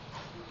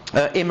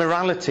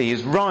 Immorality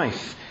is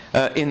rife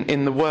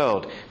in the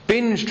world.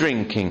 Binge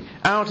drinking,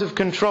 out of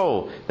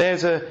control.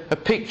 There's a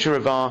picture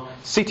of our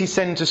city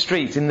centre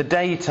streets in the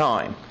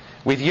daytime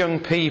with young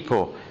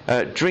people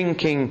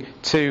drinking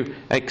to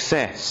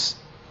excess.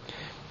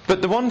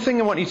 But the one thing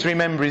I want you to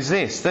remember is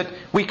this, that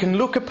we can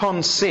look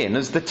upon sin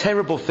as the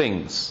terrible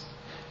things.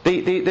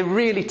 The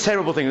really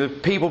terrible things,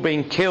 of people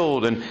being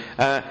killed and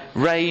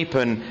rape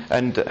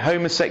and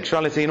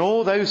homosexuality and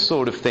all those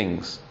sort of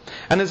things.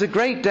 And there's a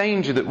great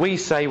danger that we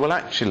say, well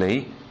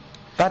actually,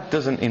 that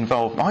doesn't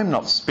involve, I'm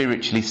not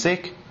spiritually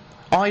sick,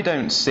 I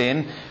don't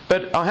sin,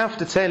 but I have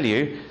to tell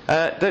you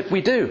that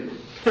we do.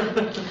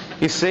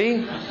 You see?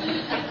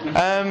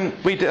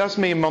 That's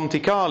me in Monte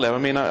Carlo. I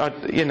mean,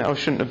 I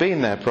shouldn't have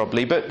been there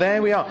probably, but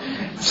there we are.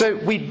 So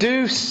we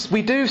do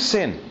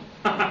sin.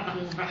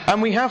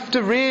 And we have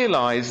to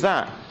realise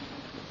that.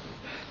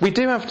 We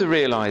do have to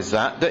realise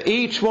that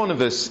each one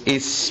of us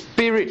is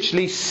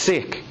spiritually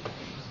sick.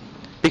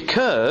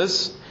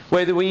 Because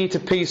whether we eat a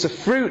piece of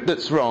fruit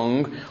that's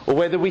wrong, or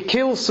whether we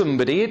kill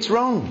somebody, it's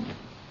wrong.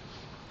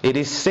 It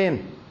is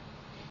sin.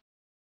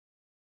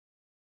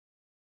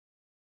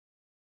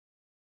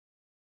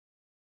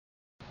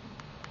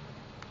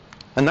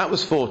 And that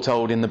was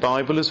foretold in the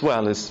Bible as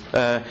well as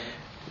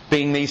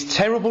being these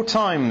terrible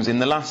times in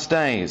the last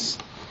days.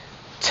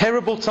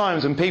 Terrible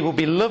times when people will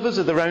be lovers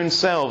of their own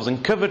selves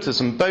and covetous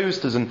and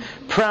boasters and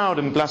proud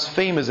and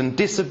blasphemers and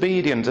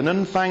disobedient and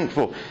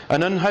unthankful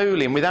and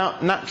unholy and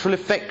without natural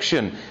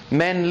affection,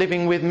 men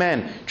living with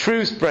men,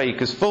 truce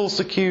breakers, false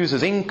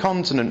accusers,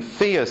 incontinent,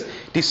 fierce,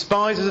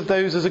 despisers of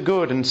those as are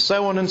good, and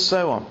so on and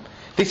so on.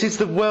 This is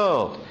the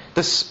world,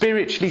 the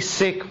spiritually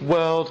sick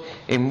world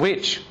in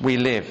which we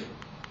live.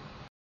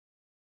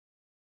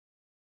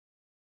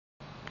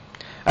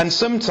 And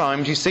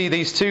sometimes you see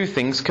these two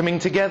things coming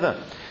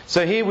together.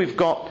 So here we've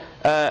got,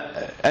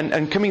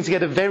 and coming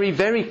together very,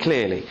 very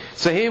clearly.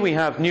 So here we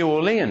have New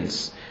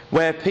Orleans,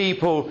 where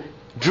people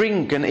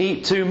drink and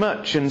eat too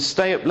much and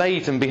stay up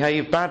late and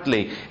behave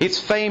badly. It's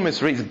famous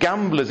for its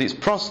gamblers, its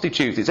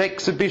prostitutes, its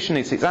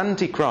exhibitionists, its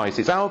antichrists,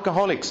 its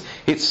alcoholics,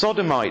 its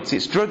sodomites,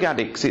 its drug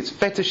addicts, its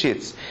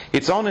fetishists,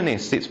 its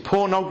onanists, its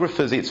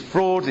pornographers, its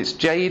frauds, its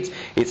jades,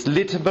 its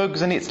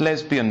litterbugs and its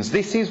lesbians.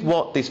 This is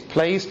what this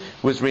place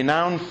was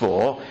renowned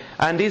for,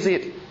 and is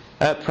it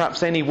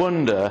perhaps any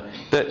wonder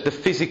that the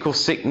physical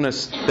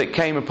sickness that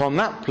came upon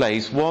that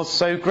place was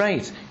so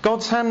great?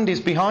 God's hand is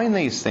behind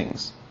these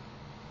things.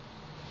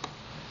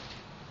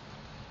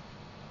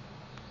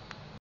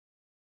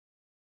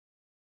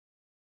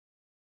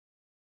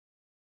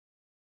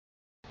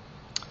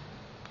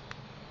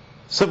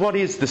 So what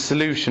is the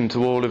solution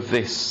to all of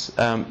this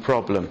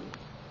problem?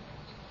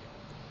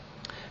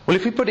 Well,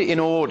 if we put it in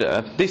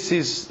order, this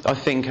is, I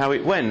think, how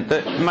it went.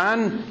 That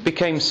man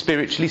became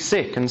spiritually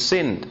sick and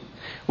sinned,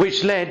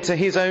 which led to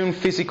his own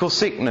physical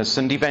sickness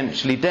and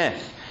eventually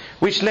death,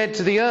 which led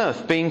to the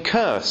earth being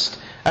cursed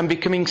and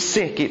becoming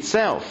sick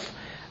itself,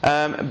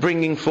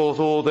 bringing forth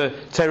all the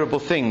terrible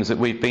things that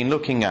we've been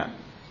looking at.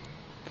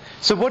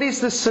 So what is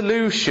the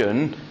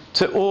solution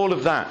to all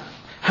of that?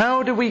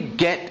 How do we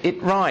get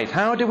it right?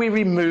 How do we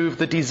remove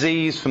the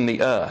disease from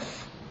the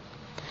earth?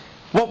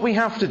 What we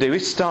have to do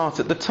is start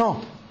at the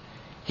top.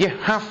 You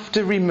have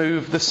to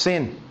remove the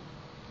sin.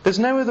 There's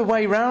no other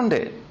way round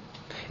it.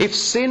 If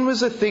sin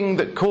was a thing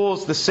that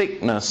caused the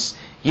sickness,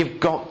 you've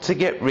got to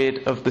get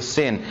rid of the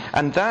sin.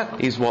 And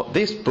that is what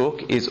this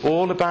book is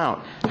all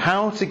about.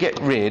 How to get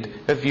rid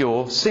of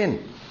your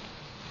sin.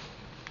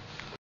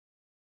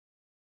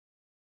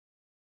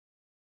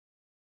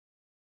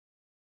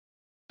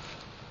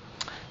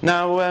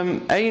 Now,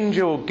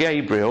 Angel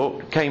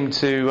Gabriel came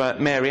to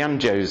Mary and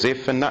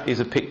Joseph, and that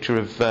is a picture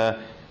of,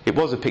 it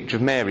was a picture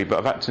of Mary, but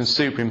I've had to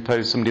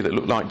superimpose somebody that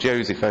looked like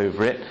Joseph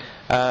over it,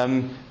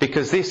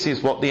 because this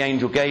is what the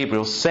angel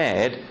Gabriel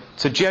said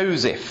to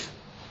Joseph.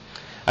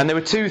 And there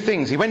were two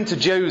things. He went to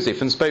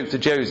Joseph and spoke to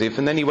Joseph,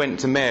 and then he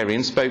went to Mary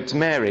and spoke to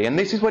Mary. And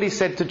this is what he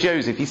said to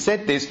Joseph. He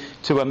said this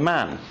to a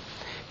man.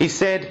 He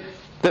said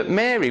that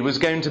Mary was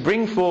going to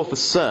bring forth a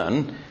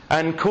son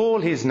and call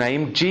his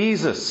name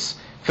Jesus,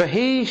 for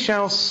he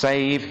shall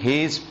save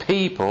his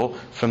people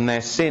from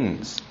their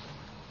sins.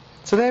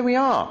 So there we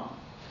are.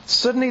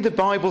 Suddenly the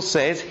Bible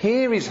says,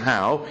 here is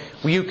how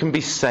you can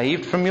be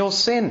saved from your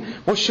sin.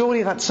 Well,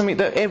 surely that's something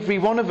that every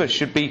one of us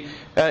should be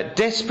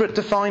desperate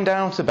to find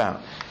out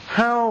about.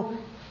 How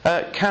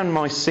can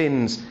my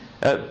sins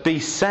be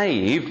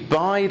saved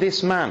by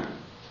this man?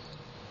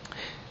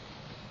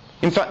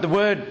 In fact,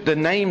 the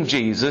name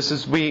Jesus,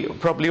 as we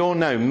probably all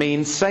know,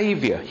 means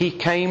Saviour. He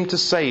came to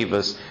save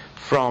us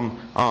from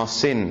our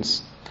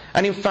sins.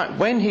 And in fact,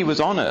 when he was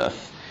on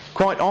earth,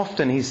 quite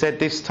often he said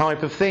this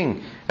type of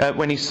thing.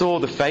 When he saw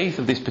the faith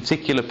of this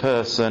particular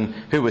person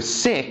who was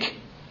sick,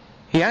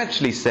 he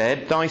actually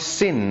said, "Thy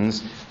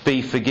sins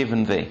be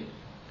forgiven thee."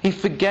 He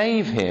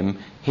forgave him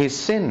his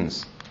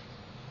sins.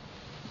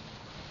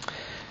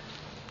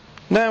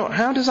 Now,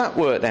 how does that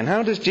work then?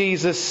 How does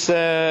Jesus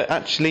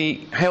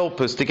actually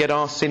help us to get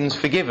our sins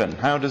forgiven?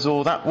 How does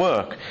all that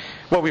work?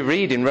 Well, we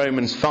read in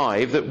Romans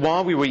 5 that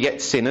while we were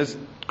yet sinners,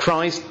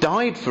 Christ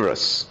died for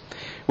us.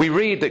 We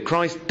read that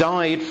Christ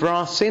died for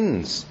our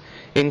sins.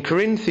 In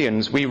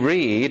Corinthians, we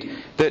read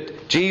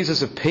that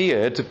Jesus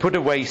appeared to put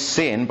away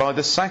sin by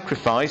the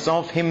sacrifice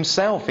of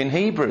himself in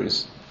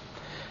Hebrews.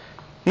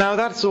 Now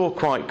that's all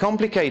quite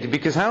complicated,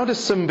 because how does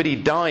somebody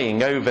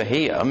dying over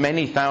here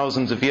many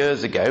thousands of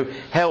years ago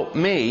help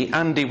me,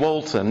 Andy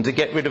Walton, to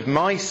get rid of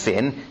my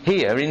sin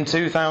here in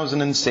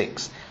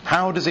 2006?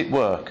 How does it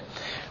work?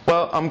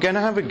 Well, I'm going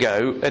to have a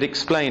go at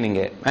explaining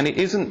it, and it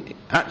isn't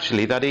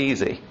actually that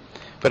easy,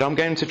 but I'm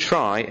going to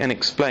try and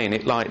explain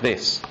it like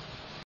this.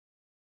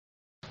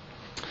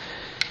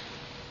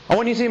 I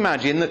want you to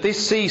imagine that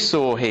this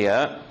seesaw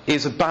here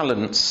is a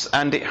balance,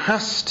 and it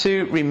has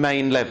to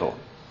remain level.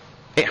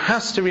 It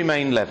has to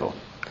remain level.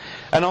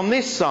 And on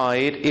this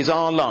side is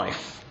our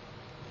life.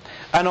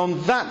 And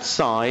on that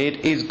side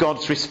is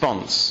God's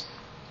response.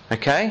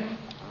 Okay?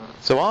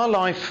 So our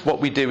life, what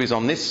we do is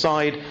on this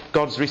side.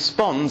 God's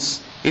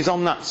response is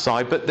on that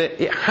side. But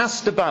it has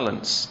to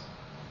balance.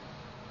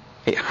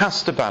 It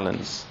has to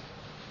balance.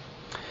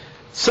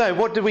 So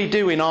what do we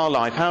do in our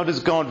life? How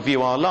does God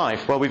view our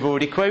life? Well, we've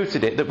already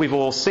quoted it, that we've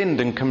all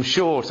sinned and come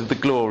short of the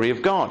glory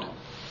of God.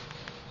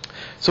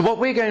 So what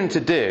we're going to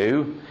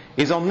do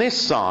is on this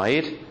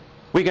side,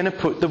 we're going to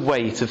put the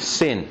weight of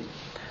sin.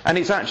 And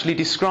it's actually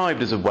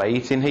described as a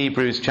weight in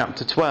Hebrews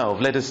chapter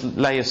 12. Let us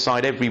lay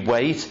aside every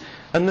weight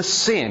and the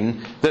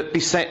sin that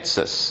besets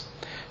us.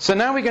 So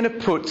now we're going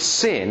to put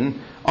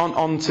sin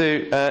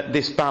onto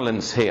this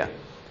balance here.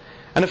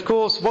 And of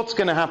course, what's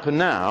going to happen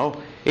now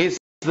is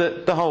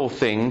that the whole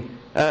thing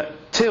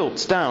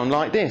tilts down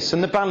like this,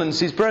 and the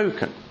balance is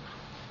broken.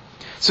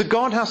 So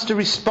God has to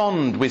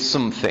respond with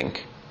something,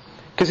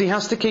 because he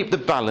has to keep the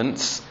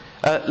balance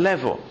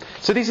level.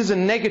 So this is a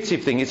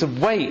negative thing. It's a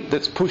weight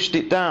that's pushed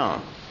it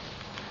down.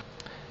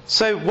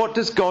 So what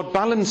does God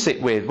balance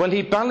it with? Well,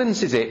 he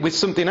balances it with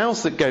something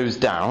else that goes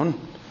down.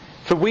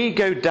 For we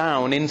go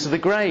down into the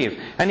grave.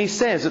 And he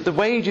says that the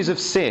wages of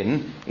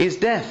sin is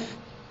death.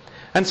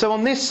 And so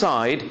on this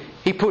side,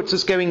 he puts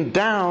us going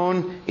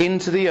down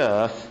into the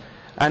earth,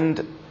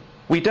 and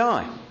we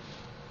die.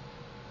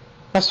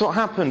 That's what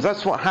happens.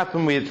 That's what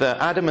happened with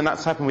Adam, and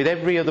that's happened with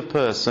every other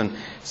person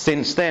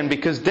since then,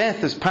 because death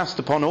has passed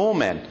upon all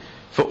men,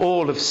 for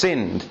all have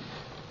sinned,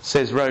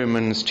 says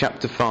Romans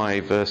chapter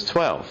 5 verse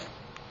 12.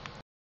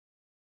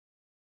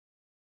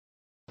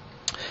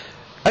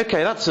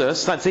 Okay, that's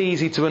us. That's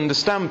easy to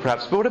understand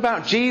perhaps. But what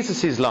about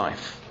Jesus'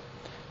 life?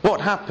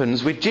 What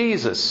happens with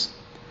Jesus?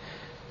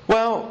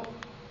 Well,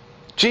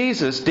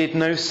 Jesus did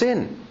no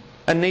sin,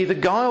 and neither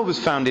guile was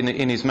found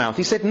in his mouth.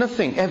 He said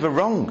nothing ever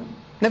wrong.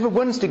 Never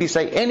once did he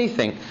say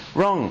anything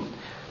wrong.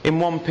 In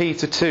 1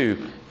 Peter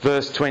 2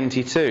 verse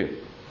 22.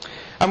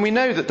 And we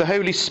know that the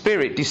Holy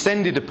Spirit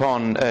descended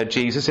upon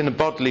Jesus in a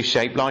bodily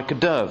shape like a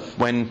dove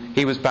when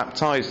he was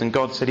baptized, and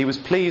God said he was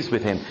pleased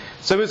with him.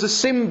 So as a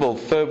symbol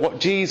for what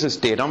Jesus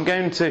did, I'm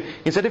going to,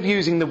 instead of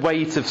using the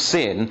weight of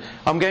sin,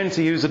 I'm going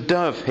to use a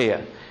dove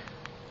here.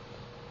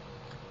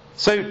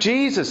 So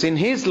Jesus in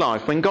his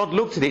life, when God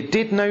looked at it,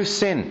 did no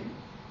sin.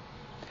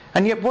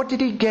 And yet what did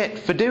he get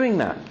for doing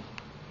that?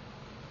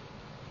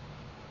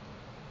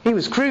 He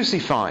was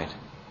crucified.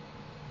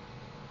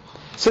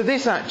 So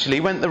this actually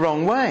went the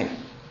wrong way,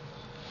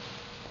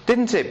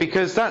 didn't it?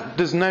 Because that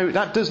does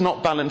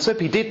not balance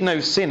up. He did no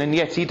sin, and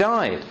yet he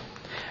died.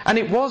 And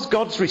it was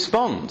God's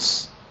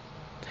response.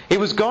 It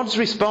was God's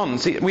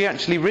response. We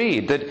actually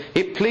read that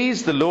it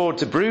pleased the Lord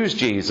to bruise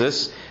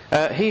Jesus.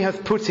 He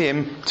hath put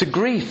him to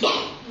grief.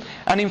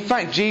 And in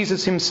fact,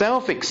 Jesus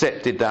himself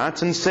accepted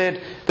that and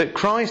said that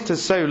Christ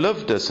has so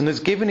loved us and has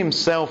given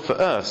himself for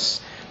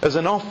us as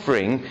an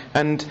offering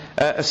and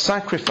a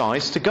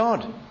sacrifice to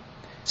God.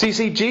 So you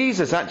see,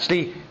 Jesus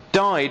actually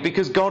died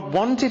because God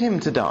wanted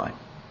him to die.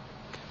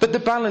 But the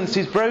balance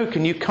is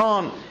broken. You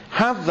can't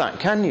have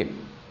that, can you?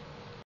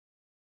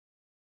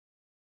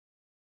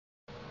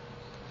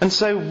 And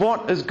so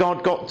what has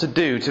God got to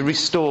do to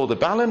restore the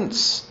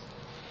balance?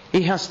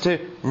 He has to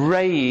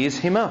raise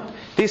him up.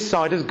 This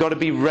side has got to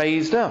be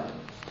raised up.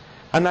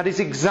 And that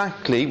is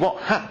exactly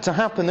what had to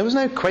happen. There was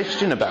no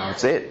question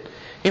about it.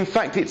 In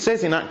fact, it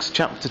says in Acts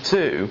chapter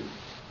 2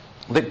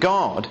 that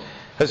God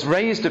has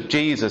raised up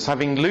Jesus,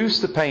 having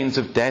loosed the pains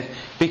of death,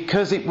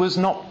 because it was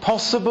not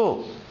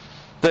possible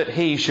that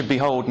he should be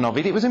holden of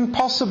it. It was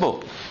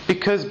impossible,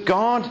 because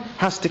God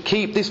has to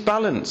keep this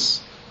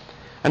balance.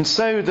 And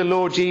so the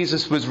Lord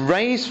Jesus was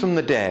raised from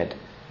the dead,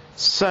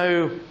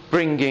 so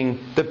bringing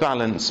the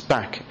balance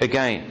back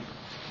again.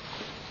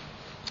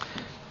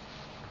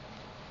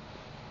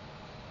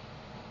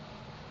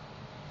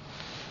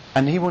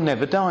 And he will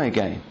never die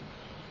again.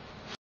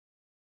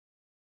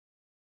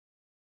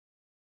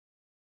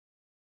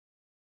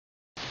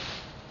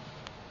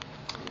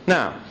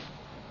 Now,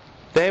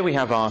 there we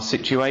have our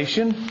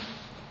situation.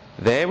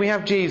 There we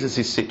have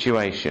Jesus'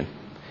 situation.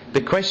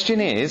 The question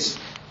is,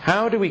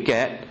 how do we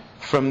get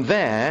from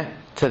there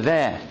to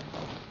there?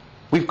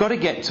 We've got to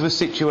get to a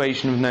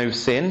situation of no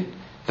sin.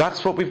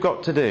 That's what we've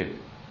got to do.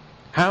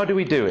 How do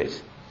we do it?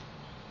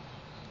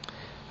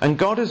 And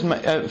God has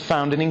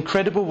found an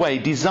incredible way,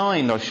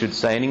 designed, I should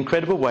say, an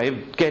incredible way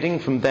of getting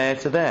from there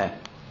to there.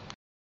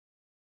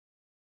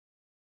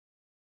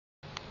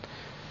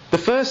 The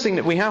first thing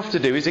that we have to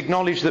do is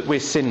acknowledge that we're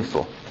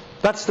sinful.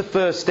 That's the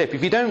first step.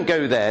 If you don't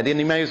go there, then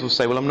you may as well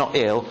say, well, I'm not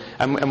ill,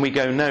 and we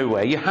go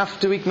nowhere. You have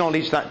to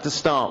acknowledge that to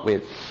start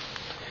with.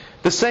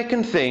 The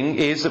second thing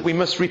is that we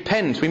must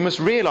repent. We must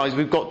realise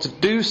we've got to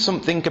do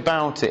something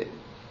about it.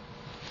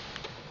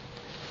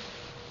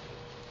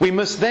 We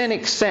must then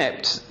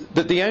accept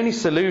that the only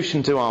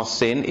solution to our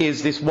sin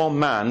is this one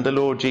man, the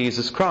Lord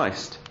Jesus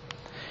Christ.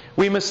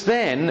 We must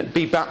then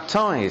be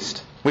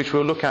baptised, which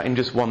we'll look at in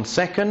just 1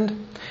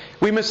 second.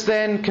 We must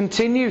then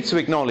continue to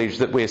acknowledge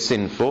that we're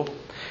sinful.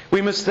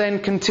 We must then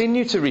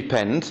continue to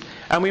repent,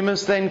 and we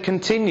must then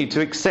continue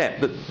to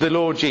accept that the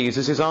Lord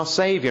Jesus is our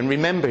Saviour and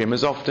remember him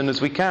as often as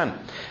we can.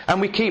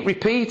 And we keep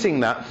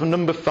repeating that for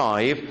number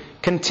 5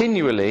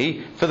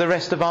 continually for the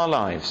rest of our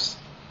lives.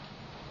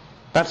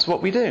 That's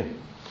what we do.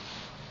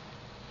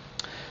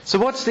 So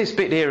what's this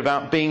bit here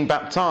about being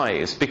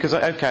baptised? Because,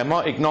 okay, I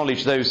might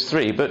acknowledge those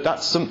 3, but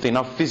that's something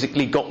I've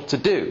physically got to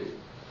do.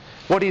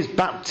 What is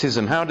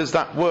baptism? How does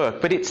that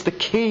work? But it's the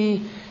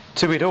key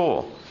to it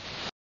all.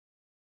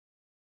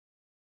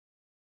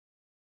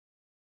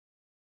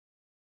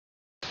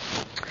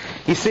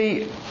 You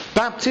see,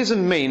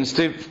 baptism means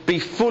to be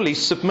fully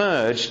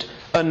submerged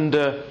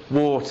under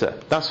water.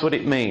 That's what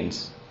it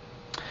means.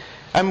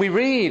 And we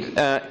read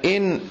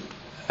in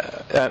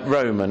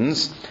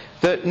Romans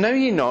that, know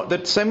ye not,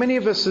 that so many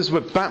of us as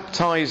were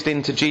baptised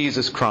into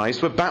Jesus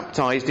Christ were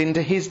baptised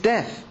into his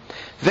death.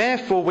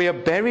 Therefore we are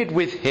buried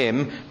with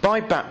him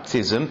by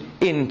baptism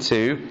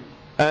into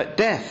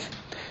death.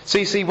 So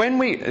you see, when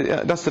we...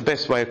 that's the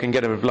best way I can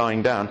get of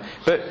lying down.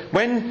 But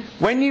when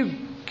you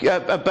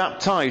are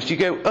baptised, you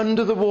go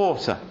under the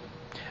water.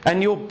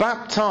 And you're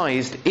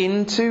baptised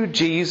into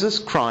Jesus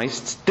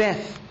Christ's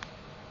death.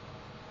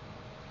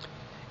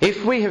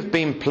 If we have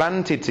been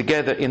planted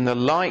together in the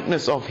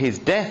likeness of his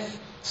death,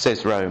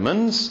 says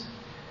Romans,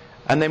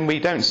 and then we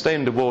don't stay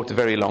under water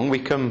very long, we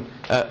come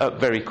up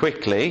very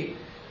quickly,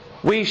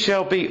 we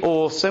shall be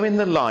also in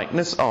the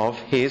likeness of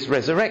his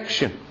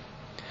resurrection.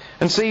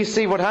 And so you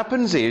see, what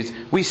happens is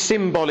we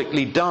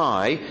symbolically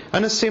die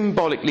and are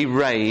symbolically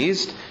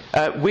raised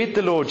with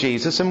the Lord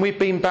Jesus, and we've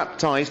been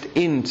baptised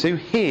into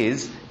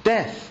his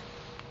death.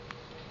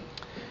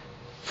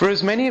 For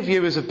as many of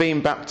you as have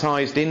been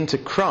baptised into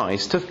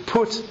Christ have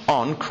put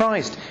on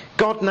Christ.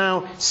 God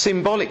now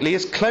symbolically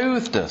has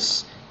clothed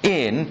us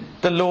in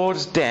the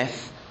Lord's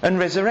death and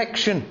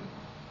resurrection.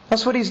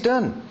 That's what he's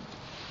done.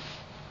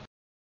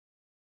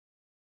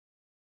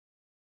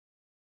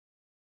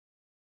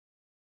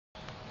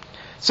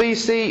 So you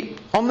see,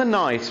 on the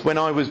night when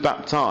I was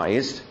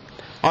baptised,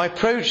 I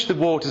approached the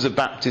waters of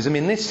baptism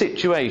in this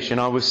situation.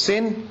 I was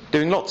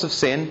doing lots of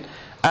sin,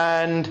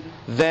 and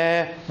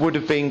there would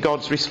have been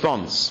God's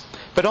response.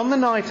 But on the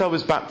night I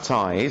was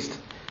baptised,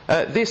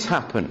 this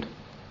happened.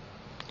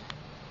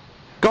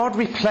 God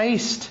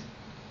replaced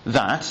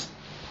that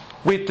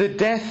with the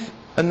death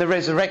and the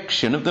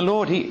resurrection of the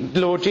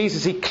Lord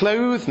Jesus. He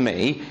clothed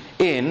me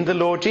in the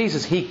Lord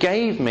Jesus. He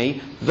gave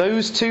me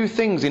those 2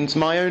 things into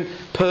my own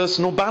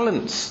personal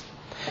balance.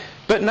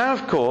 But now,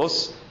 of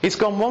course, it's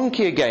gone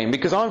wonky again,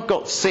 because I've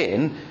got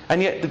sin,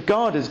 and yet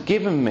God has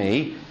given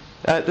me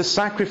the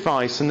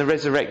sacrifice and the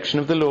resurrection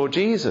of the Lord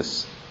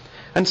Jesus.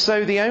 And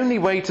so the only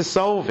way to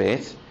solve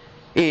it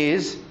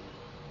is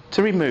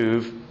to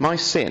remove my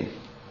sin.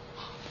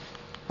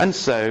 And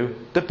so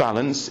the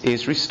balance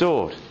is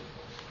restored.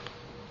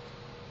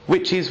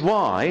 which is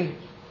why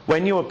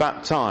when you are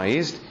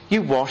baptized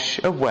you wash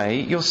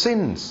away your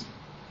sins.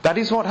 That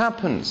is what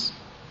happens.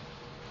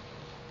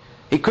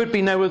 It could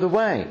be no other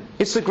way.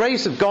 It's the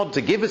grace of God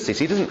to give us this.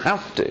 He doesn't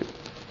have to.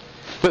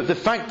 But the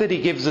fact that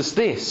He gives us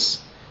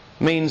this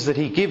means that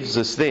He gives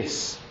us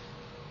this.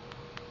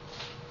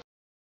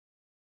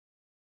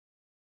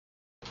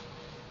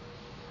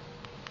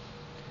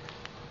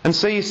 And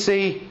so you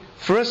see,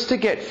 for us to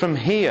get from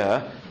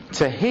here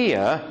to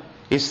here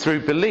is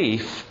through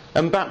belief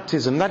and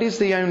baptism. That is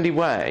the only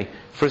way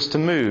for us to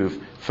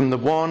move from the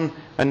one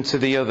and to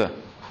the other.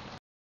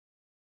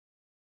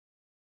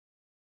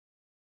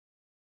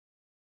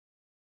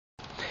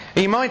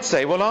 You might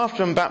say, well,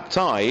 after I'm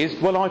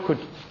baptised, well, I could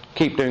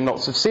keep doing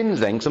lots of sins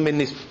then, because I'm in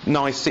this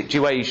nice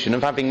situation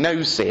of having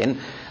no sin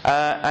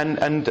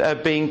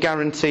and being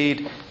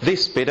guaranteed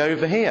this bit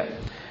over here.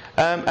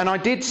 And I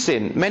did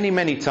sin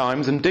many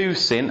times and do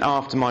sin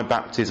after my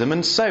baptism,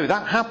 and so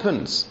that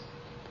happens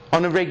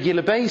on a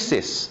regular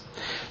basis.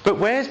 But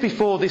whereas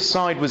before this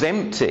side was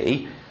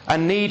empty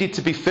and needed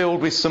to be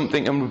filled with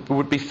something and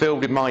would be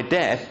filled with my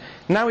death,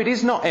 now it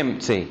is not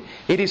empty.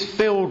 It is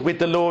filled with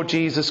the Lord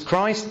Jesus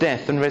Christ's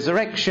death and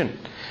resurrection.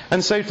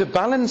 And so to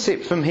balance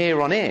it from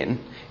here on in,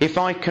 if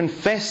I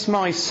confess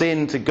my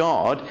sin to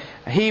God,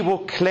 He will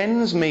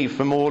cleanse me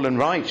from all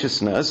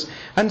unrighteousness,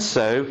 and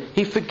so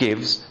He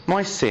forgives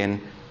my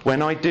sin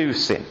when I do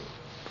sin.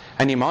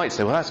 And you might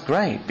say, well, that's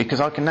great, because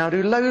I can now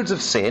do loads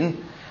of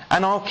sin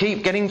and I'll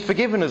keep getting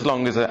forgiven as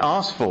long as I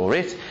ask for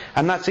it.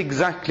 And that's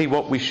exactly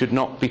what we should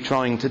not be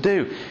trying to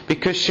do.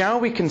 Because shall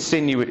we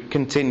continue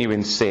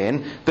in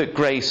sin that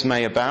grace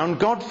may abound?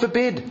 God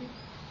forbid.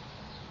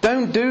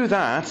 Don't do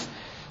that.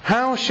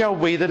 How shall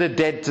we that are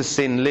dead to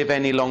sin live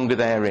any longer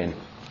therein?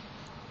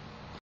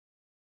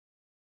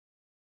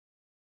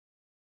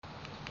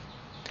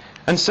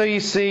 And so you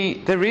see,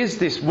 there is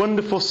this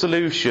wonderful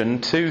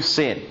solution to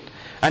sin.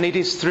 And it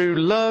is through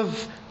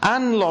love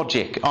and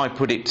logic, I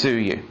put it to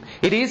you.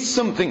 It is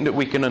something that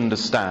we can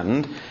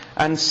understand,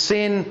 and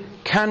sin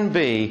can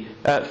be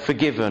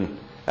forgiven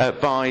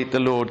by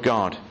the Lord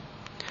God.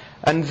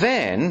 And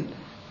then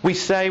we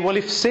say, well,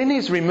 if sin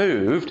is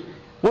removed,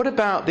 what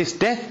about this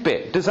death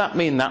bit? Does that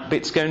mean that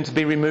bit's going to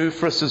be removed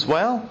for us as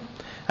well?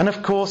 And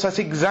of course, that's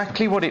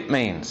exactly what it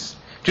means.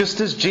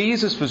 Just as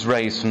Jesus was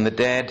raised from the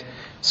dead,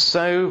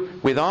 so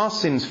with our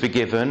sins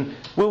forgiven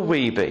will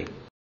we be.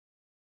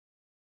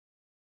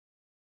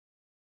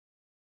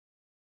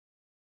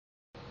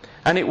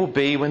 And it will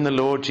be when the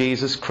Lord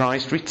Jesus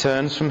Christ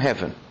returns from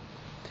heaven.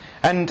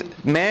 And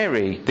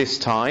Mary, this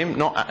time,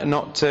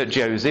 not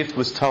Joseph,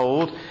 was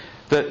told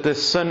that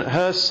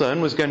her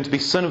son was going to be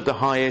Son of the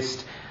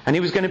Highest, and he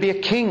was going to be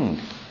a king,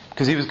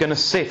 because he was going to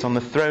sit on the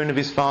throne of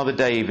his father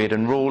David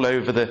and rule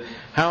over the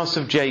house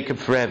of Jacob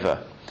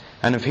forever.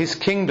 And of his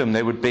kingdom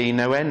there would be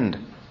no end.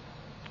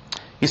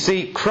 You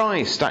see,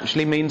 Christ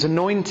actually means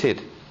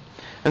anointed.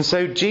 And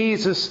so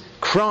Jesus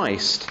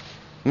Christ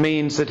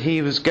means that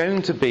he was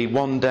going to be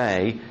one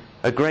day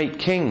a great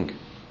king.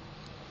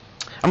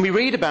 And we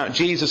read about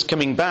Jesus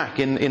coming back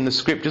in the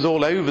scriptures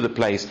all over the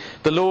place.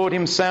 The Lord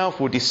himself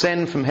will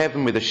descend from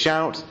heaven with a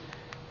shout.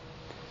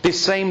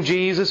 This same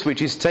Jesus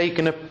which is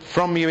taken up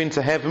from you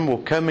into heaven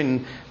will come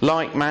in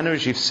like manner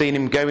as you've seen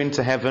him go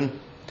into heaven.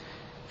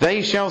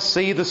 They shall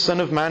see the Son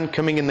of Man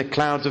coming in the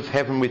clouds of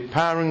heaven with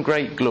power and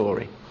great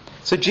glory.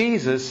 So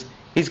Jesus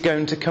is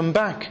going to come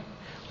back.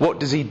 What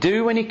does he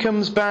do when he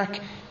comes back?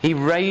 He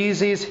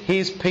raises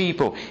his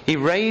people. He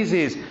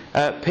raises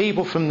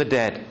people from the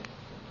dead.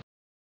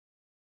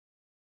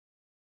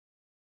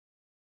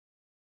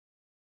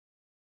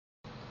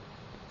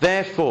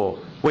 Therefore,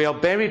 we are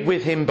buried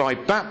with him by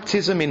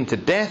baptism into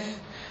death,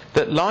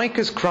 that like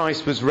as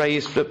Christ was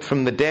raised up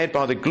from the dead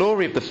by the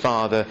glory of the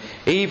Father,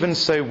 even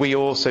so we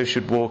also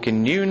should walk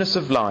in newness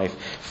of life.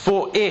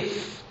 For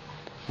if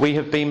we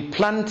have been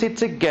planted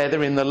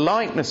together in the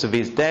likeness of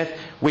his death,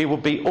 we will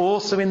be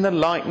also in the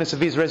likeness of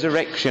his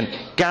resurrection.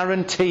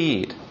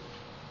 Guaranteed.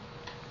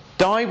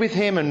 Die with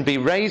him and be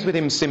raised with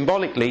him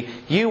symbolically.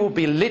 You will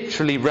be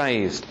literally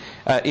raised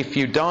if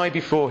you die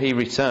before he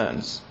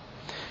returns.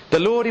 The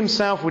Lord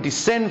himself will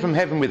descend from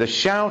heaven with a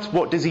shout.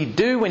 What does he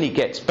do when he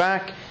gets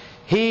back?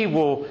 He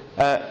will,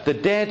 the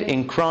dead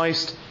in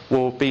Christ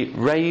will be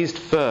raised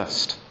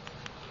first.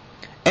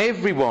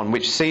 Everyone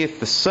which seeth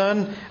the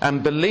Son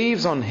and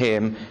believes on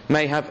him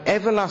may have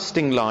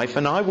everlasting life,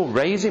 and I will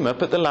raise him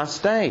up at the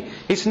last day.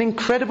 It's an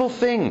incredible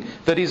thing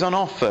that is on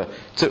offer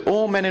to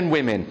all men and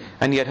women,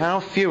 and yet how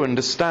few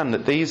understand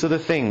that these are the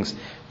things.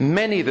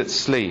 Many that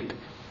sleep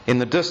in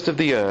the dust of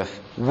the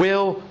earth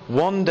will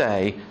one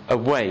day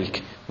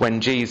awake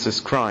when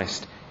Jesus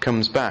Christ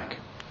comes back.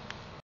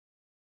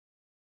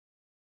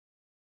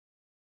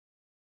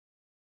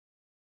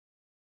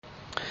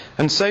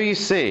 And so you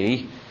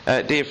see,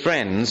 dear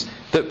friends,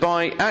 that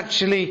by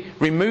actually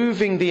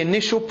removing the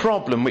initial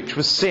problem, which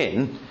was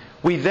sin,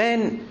 we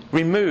then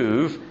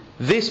remove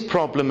this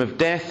problem of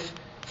death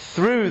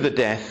through the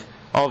death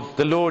of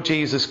the Lord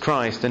Jesus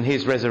Christ and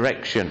his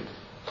resurrection.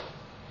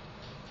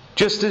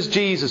 Just as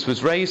Jesus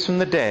was raised from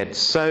the dead,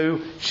 so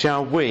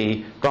shall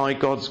we, by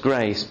God's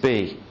grace,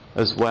 be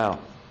as well.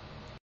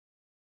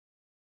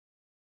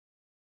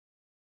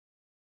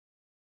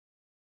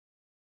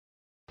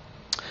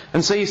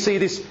 And so you see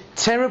this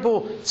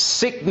terrible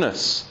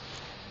sickness,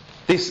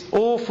 this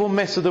awful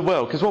mess of the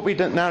world. Because what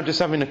we're now just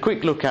having a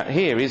quick look at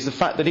here is the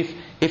fact that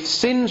if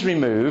sin's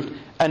removed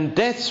and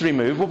death's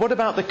removed, well, what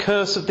about the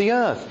curse of the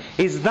earth?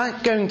 Is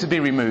that going to be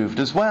removed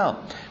as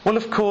well? Well,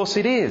 of course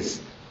it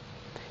is.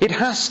 It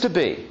has to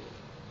be.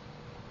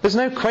 There's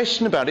no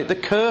question about it. The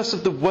curse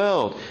of the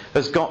world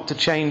has got to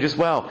change as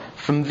well.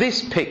 From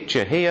this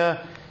picture here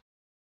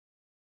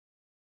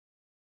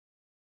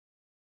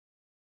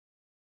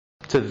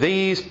to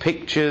these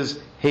pictures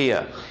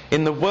here.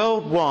 In the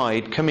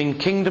worldwide coming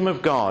kingdom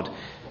of God,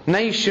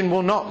 nation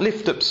will not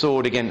lift up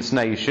sword against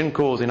nation,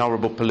 causing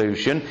horrible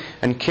pollution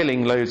and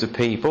killing loads of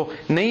people.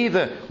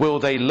 Neither will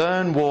they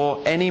learn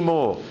war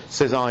anymore,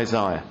 says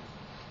Isaiah.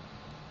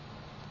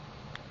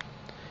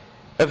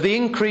 Of the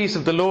increase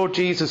of the Lord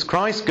Jesus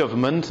Christ's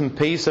government and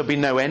peace there'll be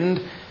no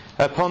end.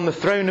 Upon the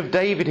throne of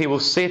David he will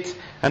sit,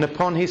 and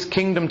upon his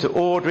kingdom to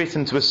order it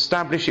and to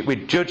establish it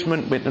with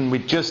judgment and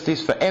with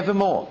justice for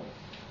evermore.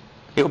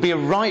 It will be a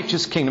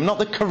righteous kingdom, not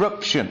the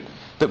corruption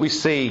that we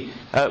see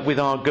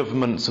with our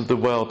governments of the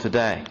world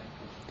today.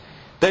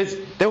 There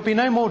will be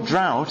no more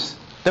drought.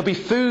 There will be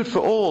food for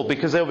all,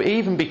 because there will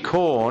even be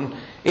corn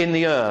in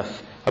the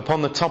earth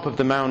upon the top of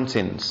the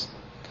mountains.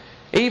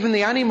 Even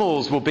the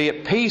animals will be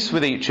at peace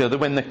with each other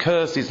when the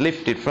curse is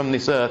lifted from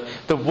this earth.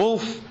 The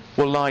wolf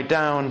will lie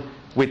down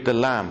with the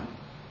lamb.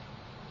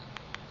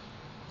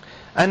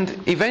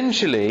 And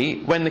eventually,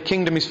 when the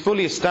kingdom is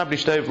fully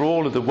established over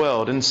all of the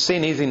world and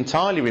sin is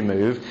entirely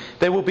removed,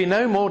 there will be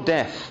no more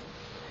death.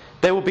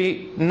 There will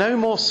be no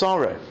more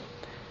sorrow.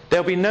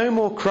 There will be no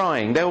more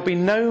crying. There will be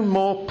no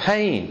more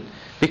pain,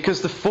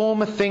 because the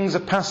former things are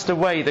passed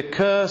away. The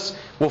curse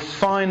will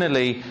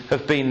finally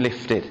have been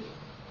lifted.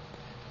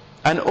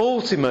 And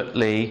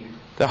ultimately,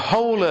 the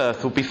whole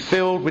earth will be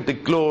filled with the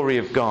glory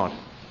of God.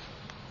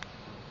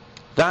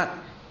 That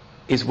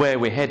is where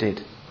we're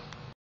headed.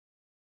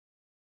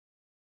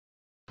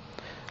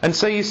 And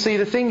so you see,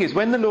 the thing is,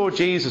 when the Lord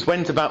Jesus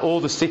went about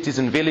all the cities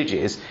and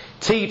villages,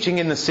 teaching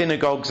in the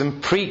synagogues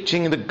and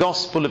preaching the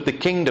gospel of the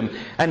kingdom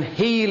and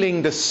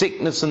healing the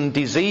sickness and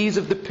disease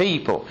of the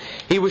people,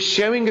 he was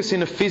showing us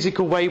in a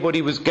physical way what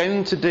he was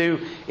going to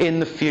do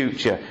in the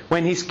future.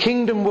 When his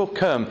kingdom will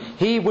come,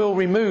 he will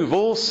remove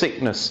all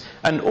sickness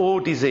and all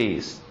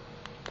disease.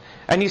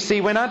 And you see,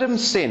 when Adam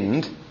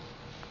sinned,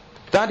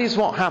 that is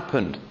what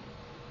happened.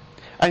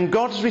 And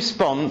God's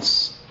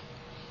response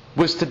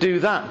was to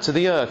do that to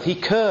the earth. He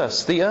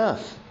cursed the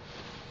earth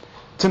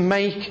to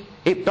make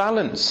it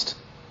balanced.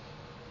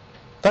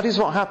 That is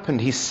what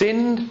happened. He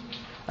sinned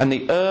and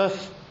the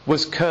earth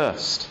was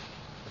cursed.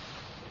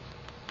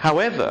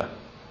 However,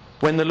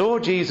 when the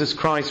Lord Jesus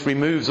Christ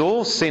removes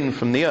all sin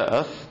from the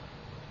earth,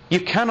 you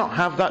cannot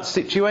have that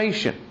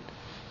situation.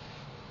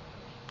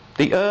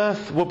 The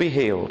earth will be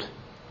healed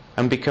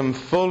and become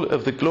full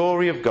of the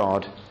glory of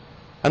God,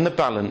 and the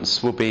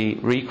balance will be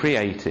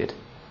recreated.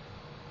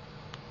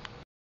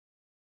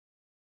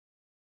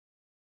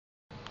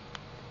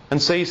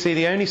 And so you see,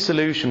 the only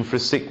solution for a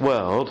sick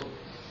world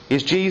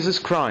is Jesus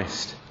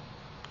Christ.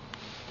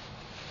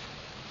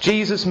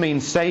 Jesus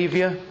means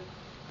Saviour.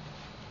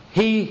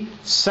 He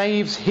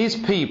saves his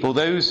people,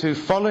 those who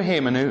follow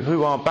him and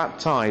who are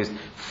baptised,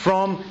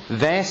 from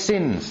their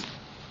sins,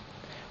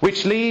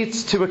 which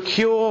leads to a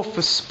cure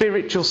for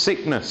spiritual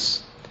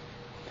sickness,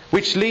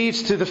 which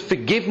leads to the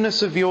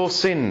forgiveness of your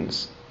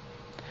sins.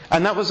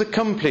 And that was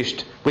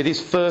accomplished with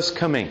his first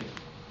coming.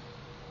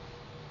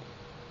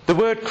 The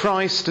word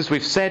Christ, as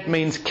we've said,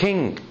 means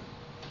king.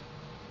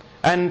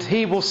 And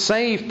he will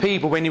save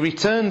people when he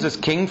returns as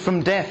king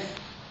from death.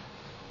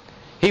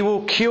 He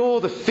will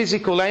cure the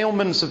physical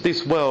ailments of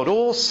this world.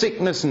 All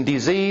sickness and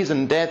disease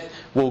and death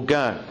will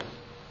go.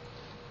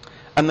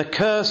 And the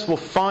curse will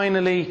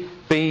finally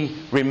be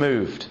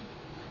removed.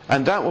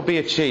 And that will be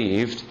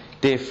achieved,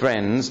 dear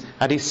friends,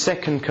 at his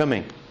second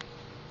coming.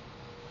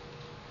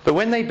 But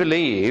when they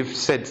believed,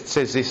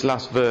 says this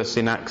last verse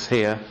in Acts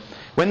here,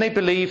 when they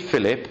believed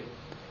Philip,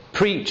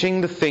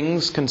 preaching the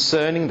things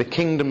concerning the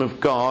kingdom of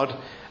God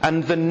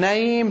and the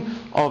name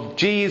of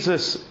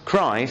Jesus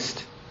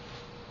Christ,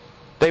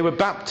 they were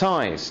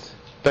baptised,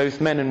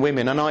 both men and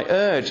women. And I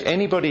urge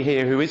anybody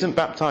here who isn't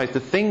baptised to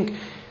think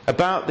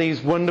about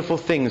these wonderful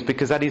things,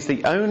 because that is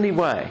the only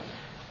way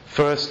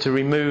for us to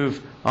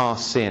remove our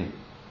sin.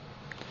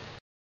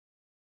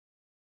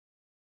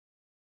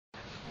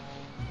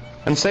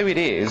 And so it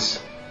is,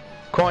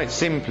 quite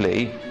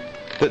simply,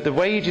 that the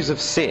wages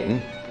of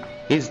sin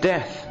is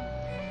death.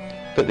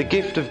 But the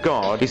gift of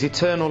God is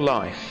eternal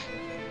life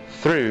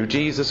through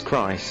Jesus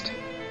Christ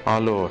our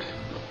Lord.